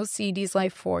 not OCD's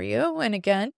life for you. And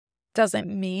again, doesn't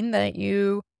mean that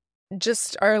you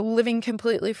just are living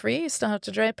completely free. You still have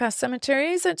to drive past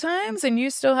cemeteries at times, and you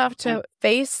still have to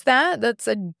face that. That's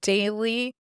a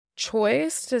daily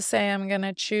choice to say, I'm going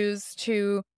to choose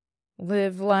to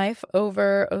live life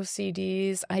over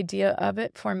OCD's idea of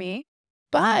it for me.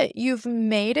 But you've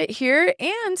made it here.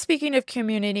 And speaking of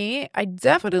community, I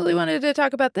definitely wanted to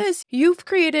talk about this. You've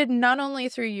created, not only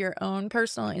through your own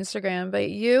personal Instagram, but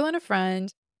you and a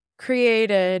friend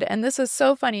created, and this is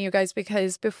so funny, you guys,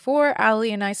 because before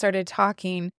Alie and I started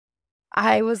talking,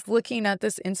 I was looking at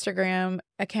this Instagram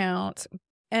account,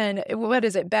 and what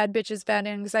is it? Bad Bitches, Bad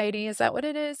Anxiety. Is that what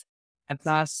it is? That's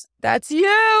us. That's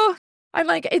you. I'm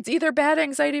like, it's either Bad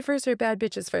Anxiety first or Bad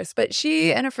Bitches first. But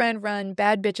she and a friend run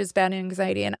Bad Bitches, Bad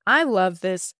Anxiety. And I love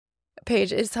this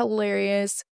page. It's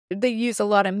hilarious. They use a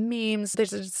lot of memes. They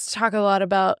just talk a lot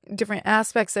about different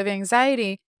aspects of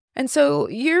anxiety. And so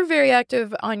you're very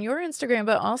active on your Instagram,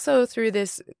 but also through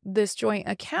this joint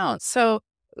account. So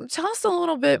tell us a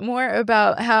little bit more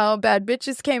about how Bad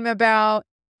Bitches came about.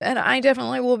 And I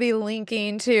definitely will be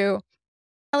linking to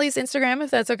Allie's Instagram,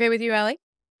 if that's okay with you, Alie.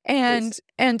 And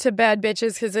to Bad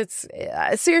Bitches, because it's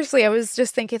seriously, I was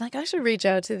just thinking, like, I should reach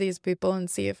out to these people and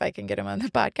see if I can get them on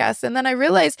the podcast. And then I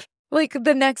realized, like,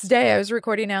 the next day I was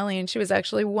recording Alie, and she was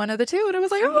actually one of the two. And I was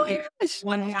like, oh my gosh.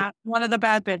 One of the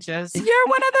bad bitches. You're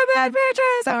one of the bad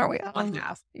bitches, aren't we? One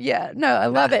half. Yeah, no, I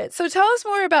love it. So tell us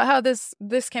more about how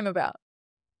this came about.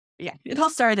 Yeah, it all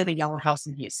started at a Yellow House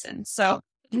in Houston. So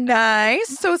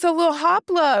nice. So it's a little hop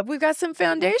love. We've got some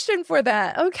foundation for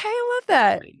that. Okay, I love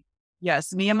that.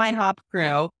 Yes, me and my hop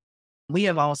crew, we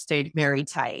have all stayed very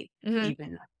tight.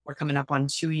 Even we're coming up on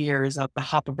 2 years of the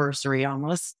hop anniversary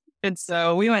almost. And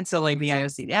so we went to like the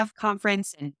IOCDF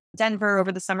conference in Denver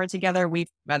over the summer together. We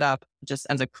met up just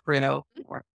as a crew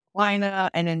for Carolina.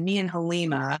 And then me and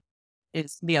Halima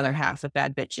is the other half of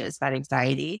Bad Bitches, Bad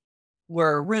Anxiety.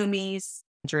 We're roomies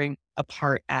during a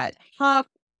part at Hop.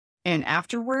 And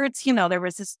afterwards, there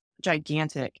was this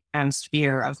gigantic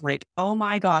sphere of like, oh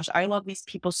my gosh, I love these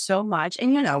people so much.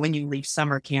 And when you leave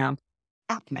summer camp,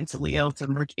 act mentally ill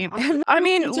summer camp. I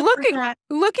mean,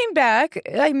 looking back,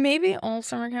 maybe all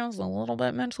summer camp was a little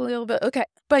bit mentally ill, but okay.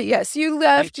 But yes, you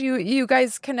left, you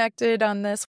guys connected on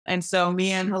this. And so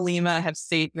me and Halima have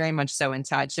stayed very much so in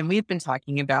touch. And we've been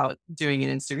talking about doing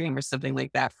an Instagram or something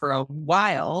like that for a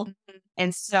while.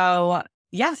 And so,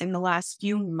 yeah, in the last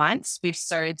few months, we've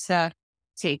started to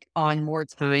take on more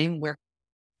time. We're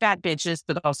bad bitches,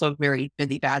 but also very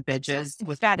busy bad bitches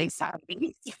with bad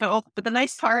anxiety. But the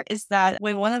nice part is that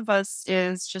when one of us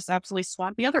is just absolutely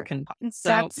swamped, the other can. So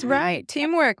that's right.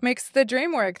 Teamwork makes the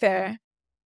dream work there.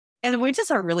 And we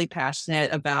just are really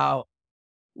passionate about,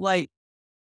 like,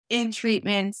 in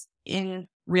treatments, in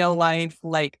real life,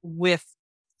 like with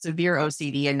severe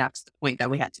OCD, and that's the point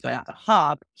that we had to go down to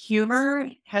Hop. Humor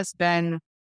has been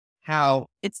how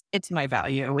it's my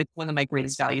value. It's one of my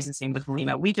greatest values, and same with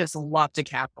Halima. We just love to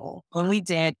cackle. When we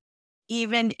did,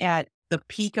 even at the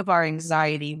peak of our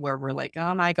anxiety, where we're like,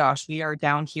 oh my gosh, we are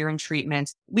down here in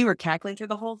treatment, we were cackling through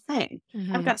the whole thing.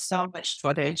 I've got so much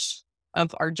footage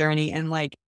of our journey, and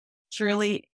like,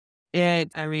 truly,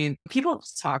 I mean, people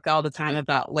talk all the time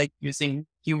about like using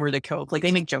humor to cope. Like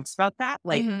they make jokes about that.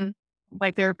 Like Mhm.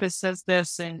 my therapist says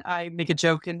this and I make a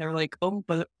joke and they're like, oh,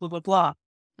 blah, blah, blah, blah.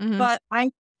 Mhm. But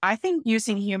I think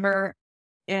using humor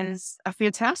is a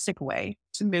fantastic way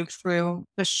to move through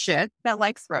the shit that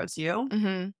like throws you.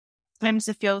 Mhm. Sometimes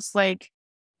it feels like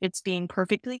it's being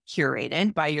perfectly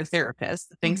curated by your therapist,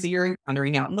 the things Mhm. that you're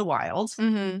encountering out in the wild,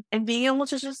 Mhm. and being able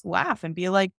to just laugh and be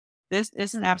like, this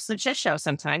is an absolute shit show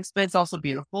sometimes, but it's also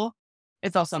beautiful.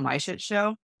 It's also my shit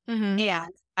show. Mhm.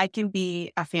 And I can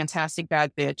be a fantastic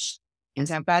bad bitch and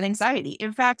have bad anxiety.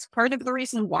 In fact, part of the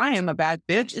reason why I'm a bad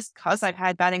bitch is because I've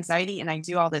had bad anxiety and I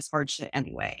do all this hard shit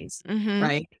anyways. Mhm.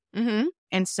 Right. Mhm.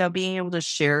 And so being able to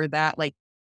share that, like,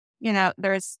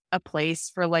 there's a place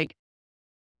for like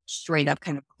straight up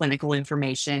kind of clinical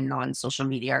information on social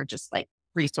media or just like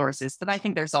resources. But I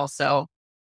think there's also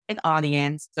an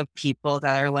audience of people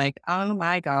that are like, oh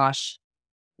my gosh,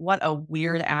 what a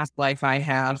weird ass life I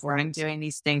have where I'm doing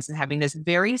these things and having this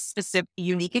very specific,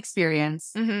 unique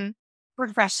experience. Mhm.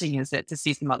 Refreshing is it to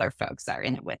see some other folks that are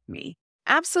in it with me?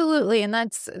 Absolutely, and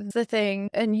that's the thing,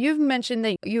 and you've mentioned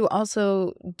that you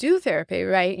also do therapy,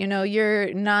 right?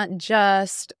 You're not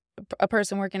just a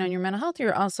person working on your mental health,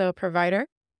 you're also a provider.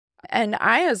 And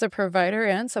I, as a provider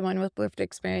and someone with lived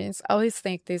experience, always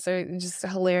think these are just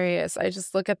hilarious. I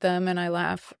just look at them and I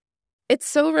laugh. It's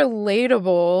so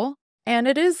relatable. And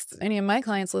it is, any of my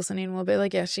clients listening will be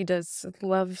like, yeah, she does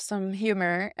love some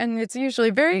humor. And it's usually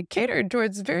very catered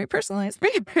towards very personalized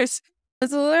behaviors.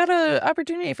 There's a lot of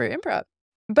opportunity for improv.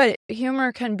 But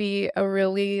humor can be a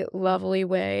really lovely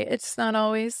way. It's not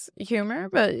always humor,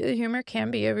 but humor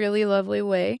can be a really lovely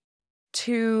way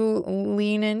to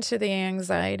lean into the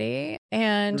anxiety Mm.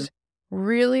 and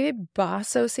really boss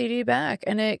OCD back.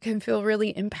 And it can feel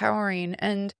really empowering.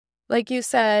 And like you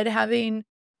said, having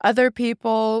other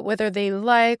people, whether they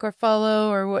like or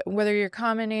follow, or whether you're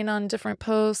commenting on different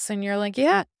posts and you're like,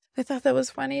 yeah, I thought that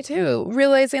was funny too.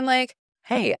 Realizing like,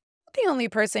 hey, I'm not the only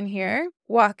person here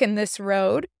walking this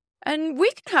road. And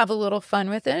we can have a little fun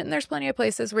with it. And there's plenty of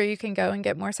places where you can go and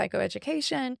get more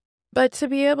psychoeducation, but to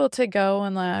be able to go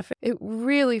and laugh, it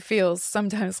really feels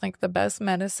sometimes like the best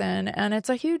medicine, and it's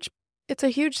a huge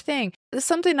thing. It's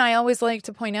something I always like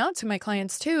to point out to my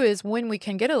clients too is when we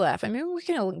can get a laugh. I mean, we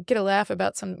can get a laugh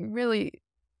about some really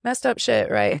messed up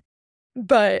shit, right?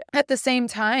 But at the same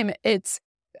time, it's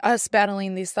us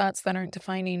battling these thoughts that aren't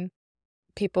defining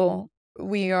people.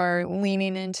 We are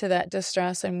leaning into that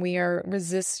distress and we are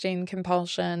resisting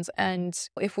compulsions. And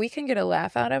if we can get a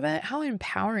laugh out of it, how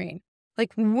empowering.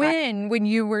 Like when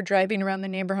you were driving around the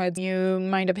neighborhood, you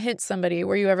might have hit somebody.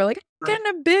 Were you ever like getting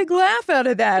a big laugh out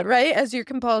of that, right? As you're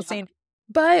compulsing.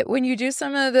 But when you do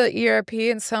some of the ERP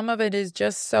and some of it is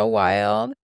just so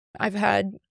wild, I've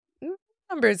had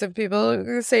numbers of people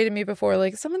who say to me before,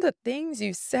 like, some of the things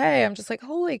you say, I'm just like,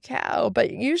 holy cow.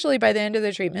 But usually by the end of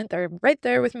the treatment, they're right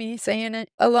there with me, saying it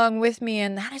along with me.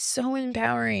 And that is so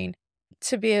empowering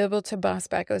to be able to boss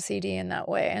back OCD in that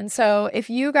way. And so if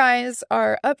you guys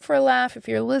are up for a laugh, if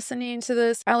you're listening to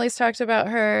this, Allie's talked about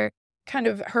her kind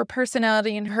of her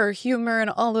personality and her humor and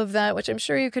all of that, which I'm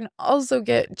sure you can also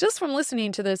get just from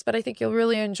listening to this, but I think you'll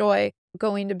really enjoy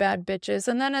going to Bad Bitches.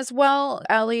 And then as well,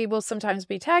 Alie will sometimes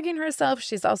be tagging herself.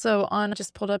 She's also on,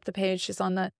 just pulled up the page. She's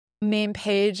on the main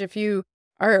page. If you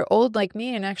are old like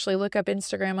me and actually look up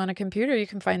Instagram on a computer, you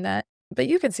can find that. But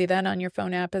you can see that on your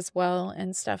phone app as well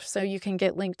and stuff. So you can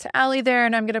get linked to Alie there.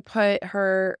 And I'm going to put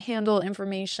her handle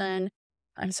information.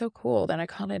 I'm so cool that I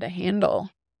called it a handle.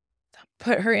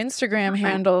 Put her Instagram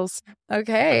handles,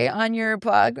 okay, on your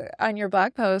blog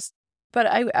post. But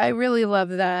I really love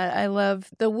that. I love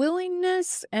the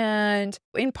willingness, and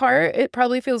in part, it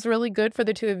probably feels really good for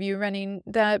the two of you running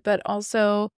that, but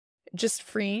also just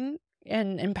freeing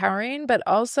and empowering, but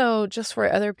also just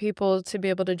for other people to be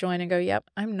able to join and go, yep,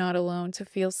 I'm not alone, to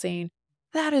feel seen.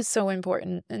 That is so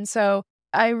important. And so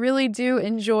I really do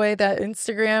enjoy that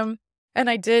Instagram. And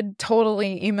I did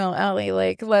totally email Alie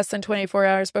like less than 24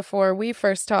 hours before we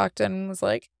first talked and was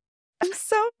like, I'm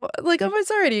so like I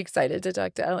was already excited to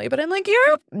talk to Alie, but I'm like,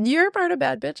 you're part of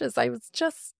Bad Bitches. I was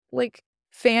just like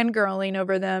fangirling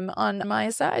over them on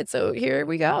my side. So here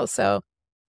we go. So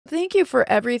thank you for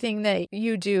everything that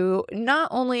you do, not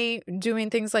only doing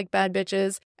things like Bad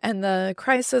Bitches and the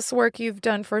crisis work you've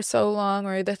done for so long,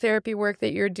 or the therapy work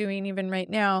that you're doing even right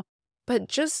now, but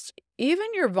just even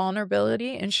your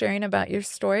vulnerability and sharing about your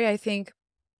story. I think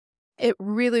it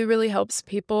really, really helps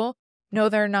people know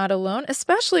they're not alone,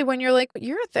 especially when you're like,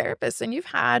 you're a therapist and you've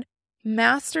had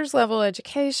master's level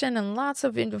education and lots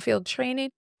of in-field training,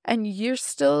 and you're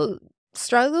still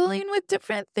struggling with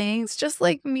different things, just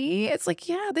like me, it's like,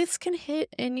 yeah, this can hit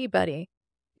anybody.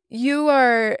 You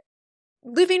are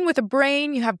living with a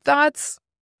brain, you have thoughts,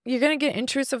 you're going to get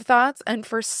intrusive thoughts. And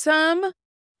for some,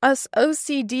 us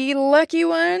OCD lucky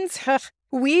ones,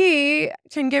 we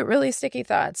can get really sticky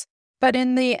thoughts. But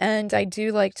in the end, I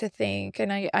do like to think,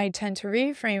 and I tend to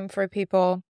reframe for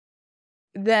people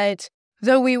that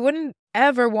though we wouldn't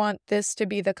ever want this to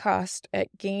be the cost at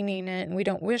gaining it, and we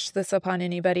don't wish this upon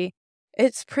anybody,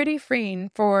 it's pretty freeing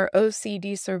for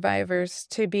OCD survivors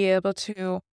to be able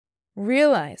to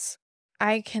realize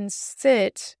I can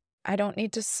sit, I don't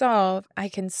need to solve, I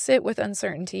can sit with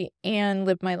uncertainty and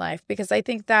live my life, because I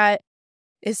think that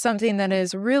is something that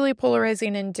is really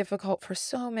polarizing and difficult for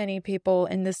so many people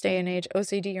in this day and age,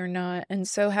 OCD or not. And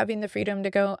so having the freedom to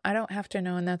go, I don't have to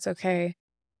know, and that's okay.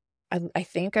 I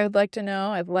think I'd like to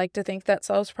know. I'd like to think that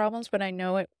solves problems, but I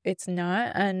know it's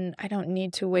not. And I don't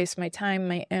need to waste my time,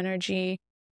 my energy,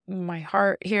 my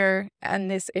heart here on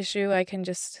this issue. I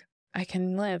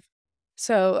can live.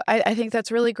 So I think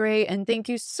that's really great. And thank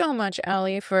you so much,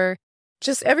 Alie, for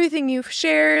just everything you've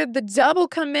shared, the double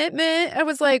commitment. I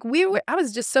was like, I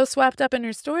was just so swept up in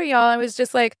her story, y'all. I was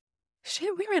just like,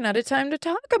 shit, we ran out of time to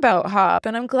talk about HOP.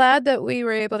 And I'm glad that we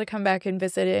were able to come back and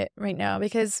visit it right now,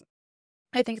 because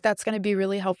I think that's going to be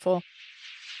really helpful.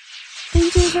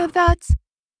 Thank you for that.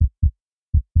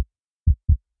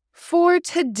 For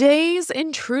today's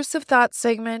intrusive thought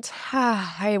segment,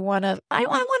 I want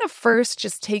to first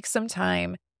just take some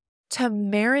time to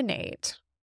marinate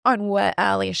on what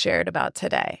Alie shared about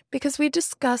today, because we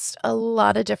discussed a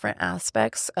lot of different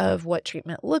aspects of what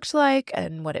treatment looked like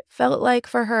and what it felt like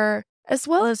for her, as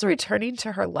well as returning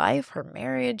to her life, her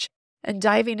marriage, and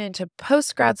diving into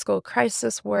post-grad school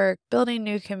crisis work, building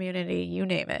new community, you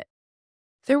name it.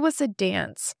 There was a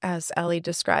dance, as Alie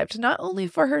described, not only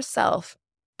for herself,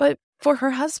 but for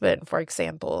her husband, for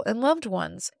example, and loved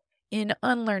ones, in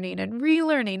unlearning and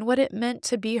relearning what it meant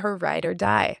to be her ride or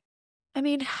die. I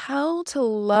mean, how to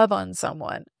love on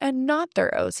someone and not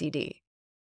their OCD.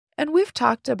 And we've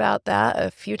talked about that a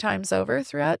few times over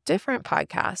throughout different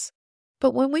podcasts.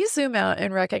 But when we zoom out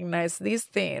and recognize these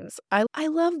themes, I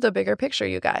love the bigger picture,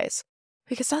 you guys,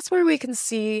 because that's where we can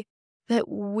see that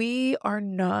we are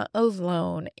not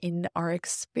alone in our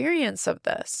experience of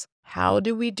this. How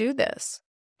do we do this?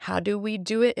 How do we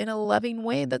do it in a loving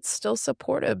way that's still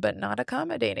supportive but not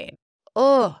accommodating?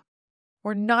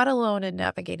 We're not alone in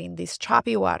navigating these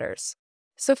choppy waters.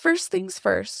 So first things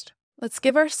first, let's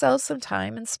give ourselves some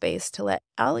time and space to let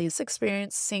Alie's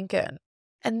experience sink in.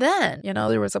 And then,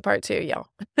 there was a part 2, y'all.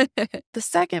 The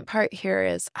second part here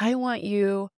is I want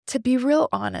you to be real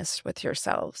honest with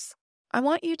yourselves. I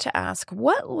want you to ask,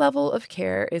 what level of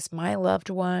care is my loved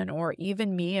one, or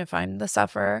even me if I'm the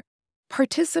sufferer,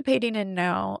 participating in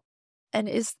now? And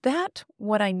is that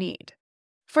what I need?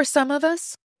 For some of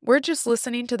us, we're just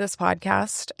listening to this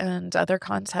podcast and other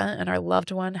content, and our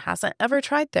loved one hasn't ever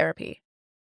tried therapy.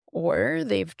 Or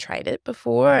they've tried it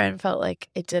before and felt like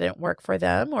it didn't work for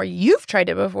them, or you've tried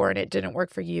it before and it didn't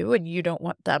work for you, and you don't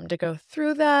want them to go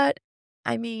through that.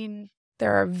 I mean,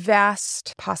 there are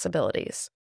vast possibilities.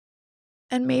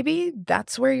 And maybe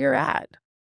that's where you're at.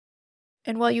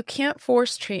 And while you can't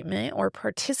force treatment or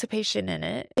participation in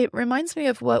it, it reminds me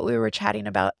of what we were chatting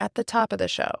about at the top of the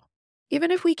show. Even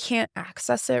if we can't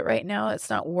access it right now, it's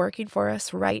not working for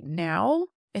us right now,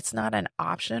 it's not an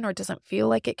option or doesn't feel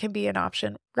like it can be an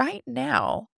option right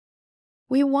now,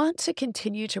 we want to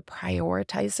continue to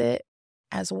prioritize it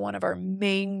as one of our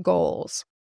main goals.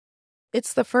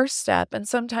 It's the first step, and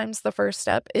sometimes the first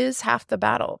step is half the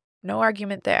battle. No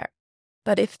argument there.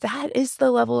 But if that is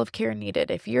the level of care needed,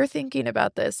 if you're thinking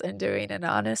about this and doing an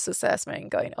honest assessment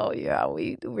and going, oh yeah,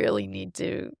 we really need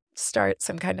to start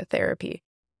some kind of therapy,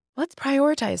 let's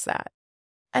prioritize that.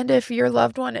 And if your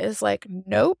loved one is like,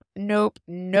 nope, nope,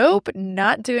 nope,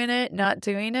 not doing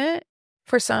it.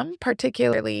 For some,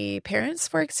 particularly parents,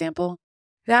 for example,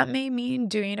 that may mean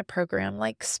doing a program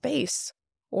like SPACE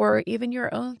or even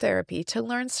your own therapy to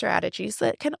learn strategies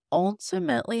that can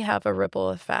ultimately have a ripple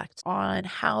effect on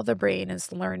how the brain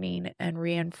is learning and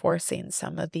reinforcing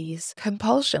some of these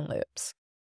compulsion loops.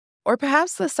 Or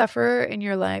perhaps the sufferer in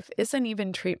your life isn't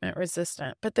even treatment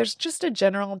resistant, but there's just a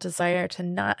general desire to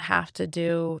not have to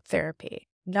do therapy,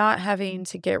 not having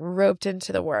to get roped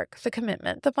into the work, the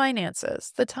commitment, the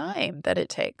finances, the time that it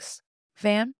takes.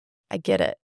 Fam, I get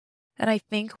it. And I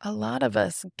think a lot of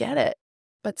us get it.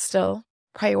 But still,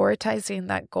 prioritizing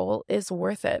that goal is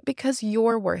worth it because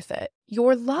you're worth it.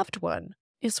 Your loved one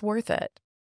is worth it.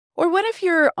 Or what if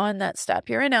you're on that step?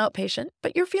 You're an outpatient,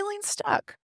 but you're feeling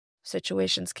stuck.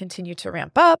 Situations continue to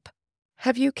ramp up.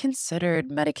 Have you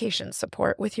considered medication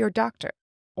support with your doctor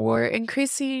or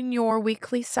increasing your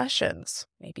weekly sessions?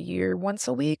 Maybe you're once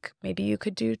a week, maybe you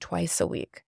could do twice a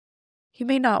week. You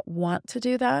may not want to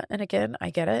do that. And again, I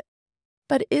get it.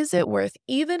 But is it worth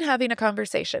even having a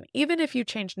conversation, even if you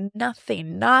change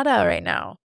nothing, nada right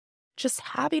now, just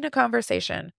having a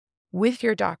conversation with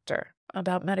your doctor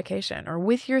about medication or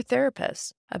with your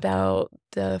therapist about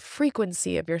the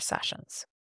frequency of your sessions?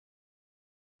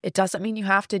 It doesn't mean you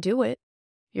have to do it.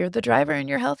 You're the driver in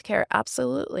your healthcare,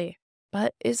 absolutely.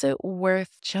 But is it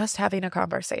worth just having a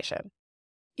conversation,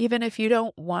 even if you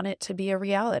don't want it to be a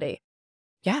reality?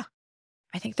 Yeah,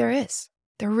 I think there is.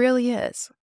 There really is.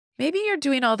 Maybe you're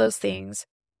doing all those things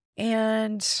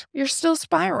and you're still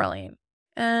spiraling,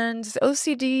 and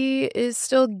OCD is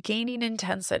still gaining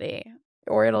intensity,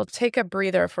 or it'll take a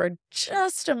breather for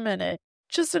just a minute,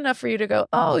 just enough for you to go,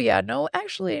 oh, yeah, no,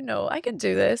 actually, no, I can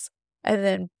do this. And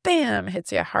then bam,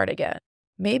 hits you hard again.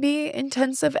 Maybe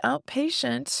intensive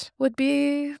outpatient would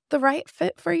be the right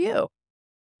fit for you,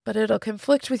 but it'll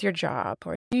conflict with your job,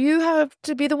 or you have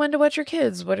to be the one to watch your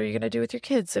kids. What are you going to do with your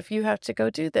kids if you have to go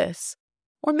do this?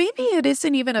 Or maybe it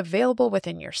isn't even available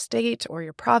within your state or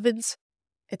your province.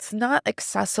 It's not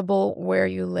accessible where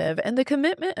you live. And the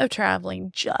commitment of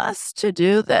traveling just to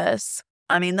do this,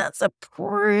 I mean, that's a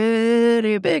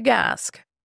pretty big ask.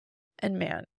 And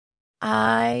man,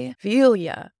 I feel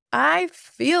ya. I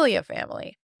feel ya,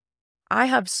 family. I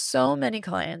have so many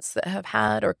clients that have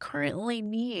had or currently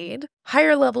need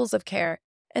higher levels of care,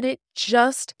 and it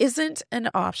just isn't an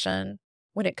option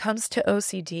when it comes to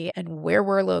OCD and where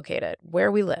we're located,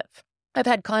 where we live. I've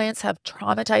had clients have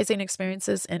traumatizing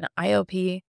experiences in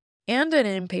IOP and in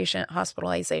inpatient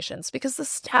hospitalizations because the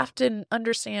staff didn't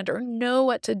understand or know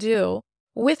what to do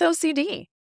with OCD.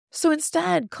 So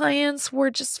instead, clients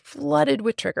were just flooded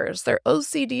with triggers, their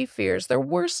OCD fears, their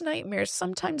worst nightmares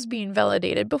sometimes being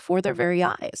validated before their very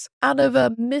eyes out of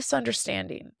a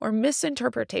misunderstanding or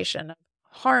misinterpretation of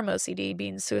harm OCD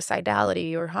being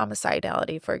suicidality or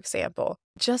homicidality, for example,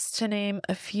 just to name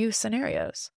a few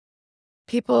scenarios.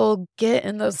 People get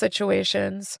in those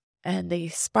situations and they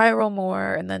spiral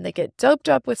more, and then they get doped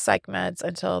up with psych meds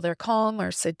until they're calm or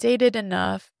sedated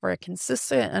enough for a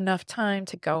consistent enough time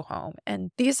to go home. And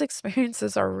these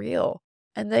experiences are real,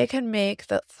 and they can make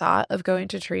the thought of going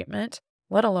to treatment,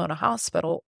 let alone a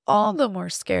hospital, all the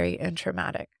more scary and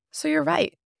traumatic. So you're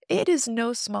right, it is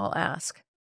no small ask.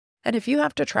 And if you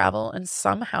have to travel and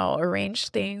somehow arrange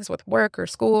things with work or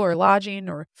school or lodging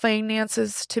or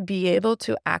finances to be able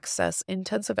to access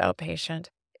intensive outpatient,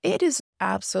 it is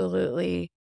absolutely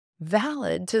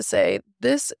valid to say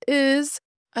this is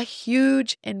a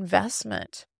huge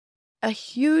investment, a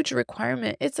huge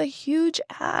requirement. It's a huge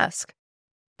ask.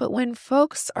 But when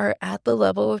folks are at the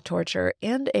level of torture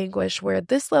and anguish where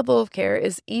this level of care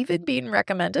is even being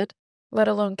recommended, let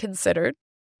alone considered,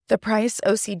 the price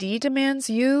OCD demands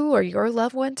you or your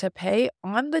loved one to pay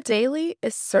on the daily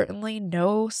is certainly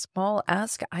no small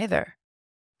ask either.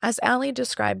 As Alie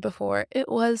described before, it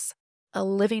was a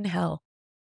living hell.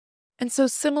 And so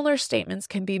similar statements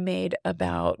can be made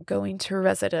about going to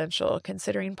residential,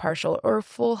 considering partial or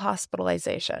full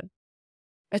hospitalization.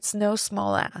 It's no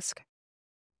small ask.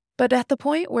 But at the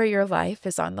point where your life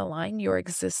is on the line, your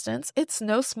existence, it's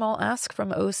no small ask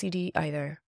from OCD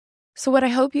either. So what I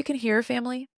hope you can hear,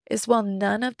 family, is while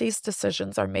none of these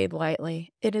decisions are made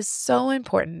lightly, it is so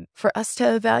important for us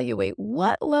to evaluate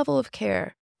what level of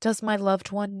care does my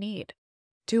loved one need?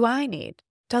 Do I need?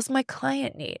 Does my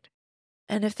client need?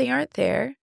 And if they aren't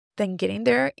there, then getting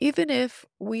there, even if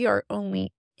we are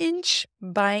only inch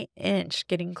by inch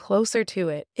getting closer to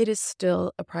it, it is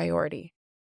still a priority.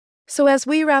 So as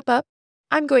we wrap up,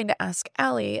 I'm going to ask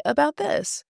Alie about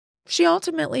this. She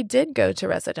ultimately did go to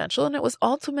residential, and it was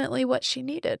ultimately what she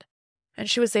needed. And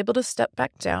she was able to step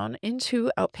back down into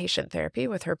outpatient therapy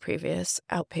with her previous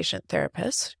outpatient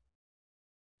therapist.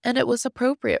 And it was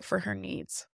appropriate for her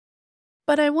needs.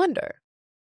 But I wonder,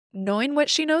 knowing what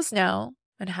she knows now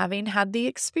and having had the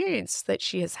experience that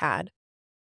she has had,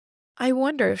 I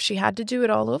wonder if she had to do it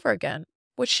all over again,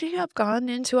 would she have gone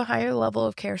into a higher level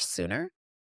of care sooner?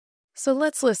 So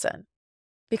let's listen,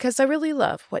 because I really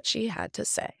love what she had to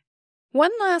say.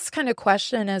 One last kind of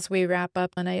question as we wrap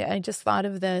up, and I just thought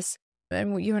of this,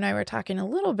 and you and I were talking a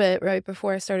little bit right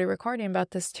before I started recording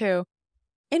about this too.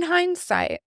 In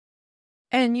hindsight,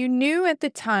 and you knew at the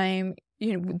time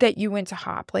that you went to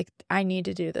HOP, like, I need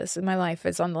to do this, and my life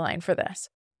is on the line for this.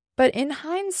 But in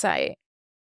hindsight,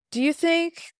 do you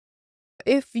think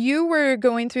if you were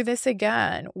going through this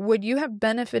again, would you have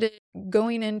benefited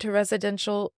going into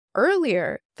residential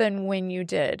earlier than when you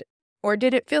did? Or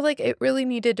did it feel like it really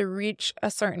needed to reach a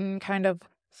certain kind of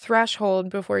threshold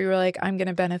before you were like, I'm going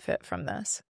to benefit from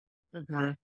this?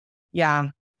 Mhm. Yeah.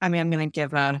 I mean, I'm going to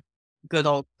give a good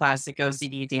old classic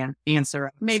OCD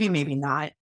answer. Maybe, maybe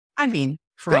not. I mean,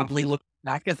 Good. probably looking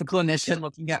back as a clinician,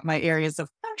 looking at my areas of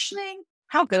functioning,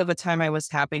 how good of a time I was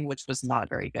having, which was not a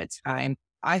very good time.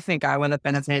 I think I would have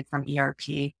benefited from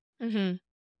ERP Mm-hmm.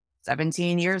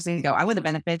 17 years ago. I would have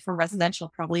benefited from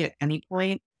residential probably at any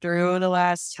point through the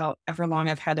last however long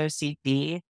I've had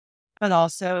OCD. But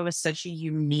also, it was such a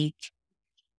unique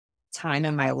time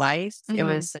in my life. It Mm-hmm.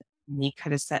 was a unique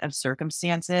kind of set of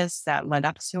circumstances that led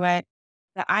up to it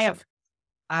that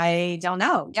I don't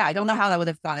know. Yeah, I don't know how that would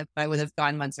have gone if I would have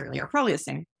gone months earlier. Probably the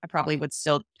same. I probably would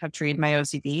still have treated my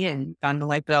OCD and gone to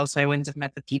life, but also I wouldn't have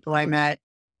met the people I met.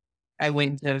 I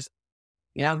wouldn't have,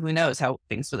 who knows how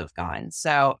things would have gone.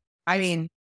 So, I mean,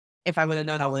 if I would have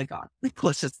known, I would have gone.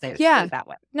 Let's just say Yeah. it that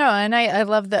way. No, and I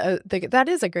love that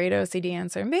is a great OCD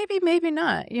answer. Maybe, maybe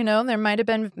not. There might have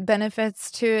been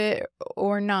benefits to it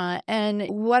or not. And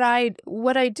what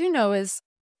I do know is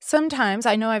sometimes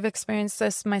I know I've experienced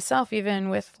this myself, even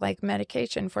with like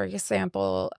medication, for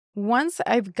example. Once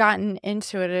I've gotten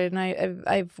into it and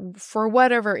I've for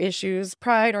whatever issues,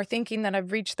 pride or thinking that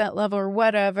I've reached that level or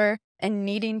whatever, and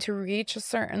needing to reach a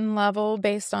certain level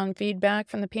based on feedback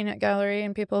from the peanut gallery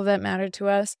and people that matter to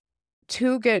us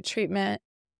to get treatment,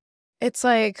 it's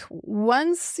like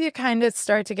once you kind of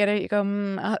start to get it, you go,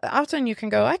 often you can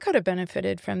go, I could have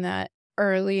benefited from that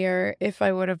earlier if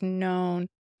I would have known.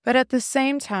 But at the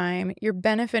same time, you're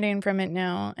benefiting from it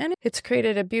now. And it's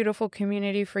created a beautiful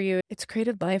community for you. It's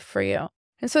created life for you.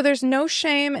 And so there's no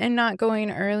shame in not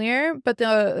going earlier. But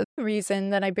the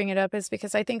reason that I bring it up is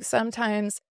because I think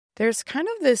sometimes there's kind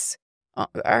of this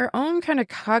our own kind of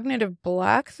cognitive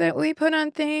block that we put on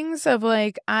things of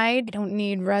like, I don't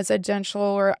need residential,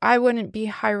 or I wouldn't be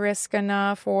high risk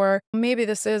enough, or maybe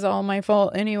this is all my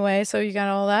fault anyway. So you got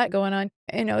all that going on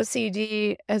in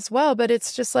OCD as well. But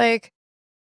it's just like,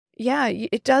 yeah,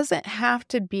 it doesn't have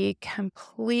to be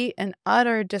complete and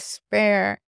utter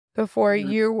despair before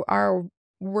Mhm. you are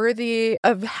worthy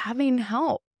of having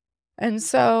help. And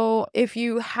so if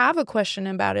you have a question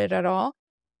about it at all,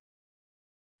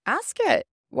 ask it.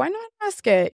 Why not ask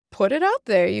it? Put it out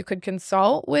there. You could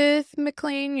consult with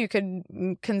McLean. You could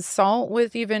consult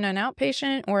with even an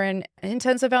outpatient or an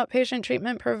intensive outpatient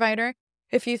treatment provider.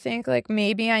 If you think like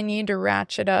maybe I need to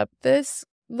ratchet up this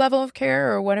level of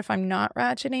care, or what if I'm not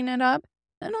ratcheting it up?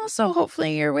 And also,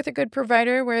 hopefully, you're with a good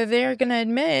provider where they're going to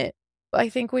admit, I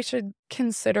think we should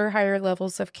consider higher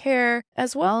levels of care,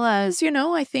 as well as,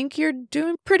 I think you're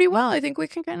doing pretty well. I think we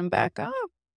can kind of back up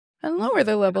and lower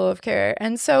the level of care.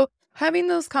 And so having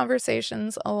those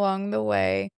conversations along the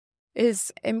way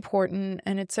is important,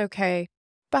 and it's okay.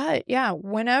 But yeah,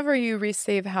 whenever you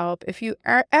receive help, if you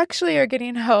are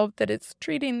getting help, that it's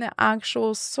treating the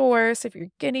actual source, if you're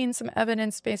getting some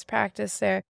evidence-based practice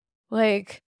there,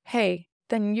 like, hey,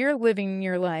 then you're living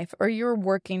your life or you're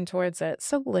working towards it.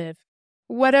 So live.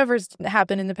 Whatever's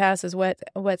happened in the past is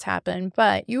what's happened,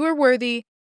 but you are worthy.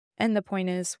 And the point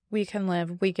is, we can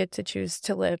live. We get to choose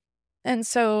to live. And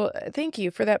so thank you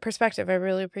for that perspective. I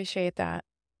really appreciate that.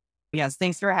 Yes,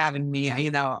 thanks for having me.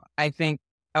 I think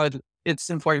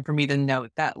it's important for me to note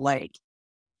that like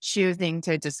choosing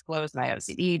to disclose my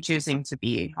OCD, choosing to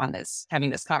be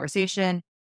having this conversation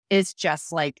is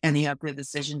just like any of the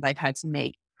decisions I've had to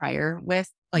make prior with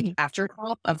like after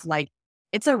help of like,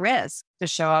 it's a risk to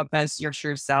show up as your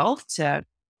true self, to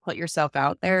put yourself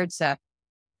out there, to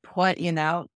put,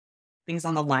 things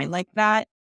on the line like that.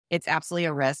 It's absolutely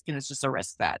a risk. And it's just a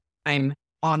risk that I'm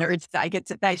honored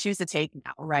that I choose to take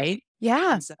now. Right.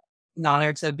 Yeah. And so an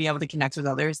honor to be able to connect with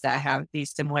others that have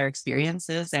these similar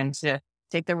experiences and to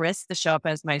take the risk to show up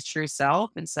as my true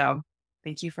self. And so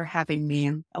thank you for having me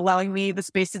and allowing me the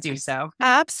space to do so.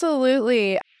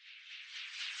 Absolutely.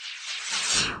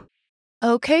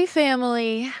 Okay,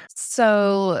 family.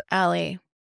 So, Alie,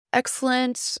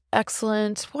 excellent,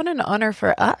 excellent. What an honor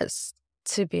for us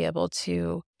to be able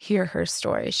to hear her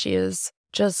story. She is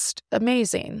just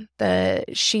amazing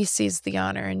that she sees the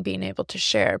honor in being able to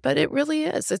share. But it really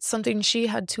is. It's something she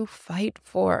had to fight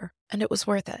for, and it was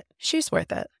worth it. She's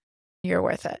worth it. You're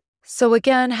worth it. So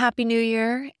again, Happy New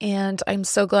Year, and I'm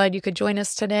so glad you could join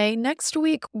us today. Next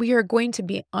week, we are going to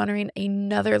be honoring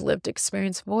another lived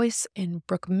experience voice in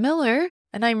Brooke Miller,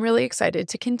 and I'm really excited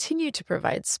to continue to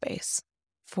provide space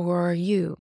for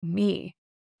you, me,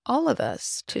 all of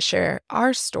us to share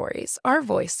our stories, our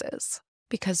voices,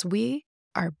 because we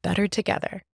are better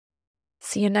together.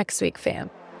 See you next week, fam.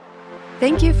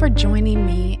 Thank you for joining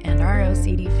me and our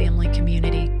OCD family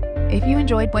community. If you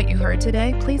enjoyed what you heard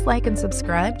today, please like and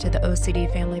subscribe to the OCD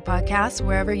Family Podcast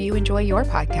wherever you enjoy your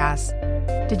podcasts.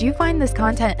 Did you find this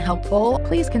content helpful?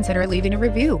 Please consider leaving a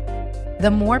review.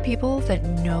 The more people that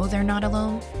know they're not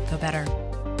alone, the better.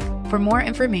 For more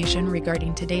information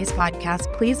regarding today's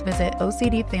podcast, please visit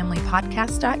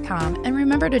ocdfamilypodcast.com and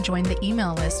remember to join the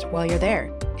email list while you're there.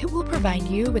 It will provide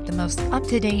you with the most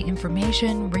up-to-date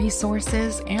information,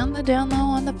 resources, and the down low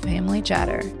on the family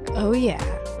chatter. Oh yeah,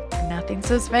 nothing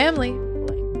says family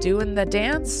like doing the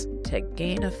dance to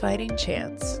gain a fighting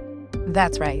chance.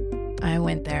 That's right, I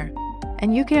went there.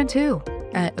 And you can too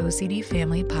at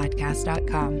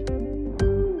ocdfamilypodcast.com.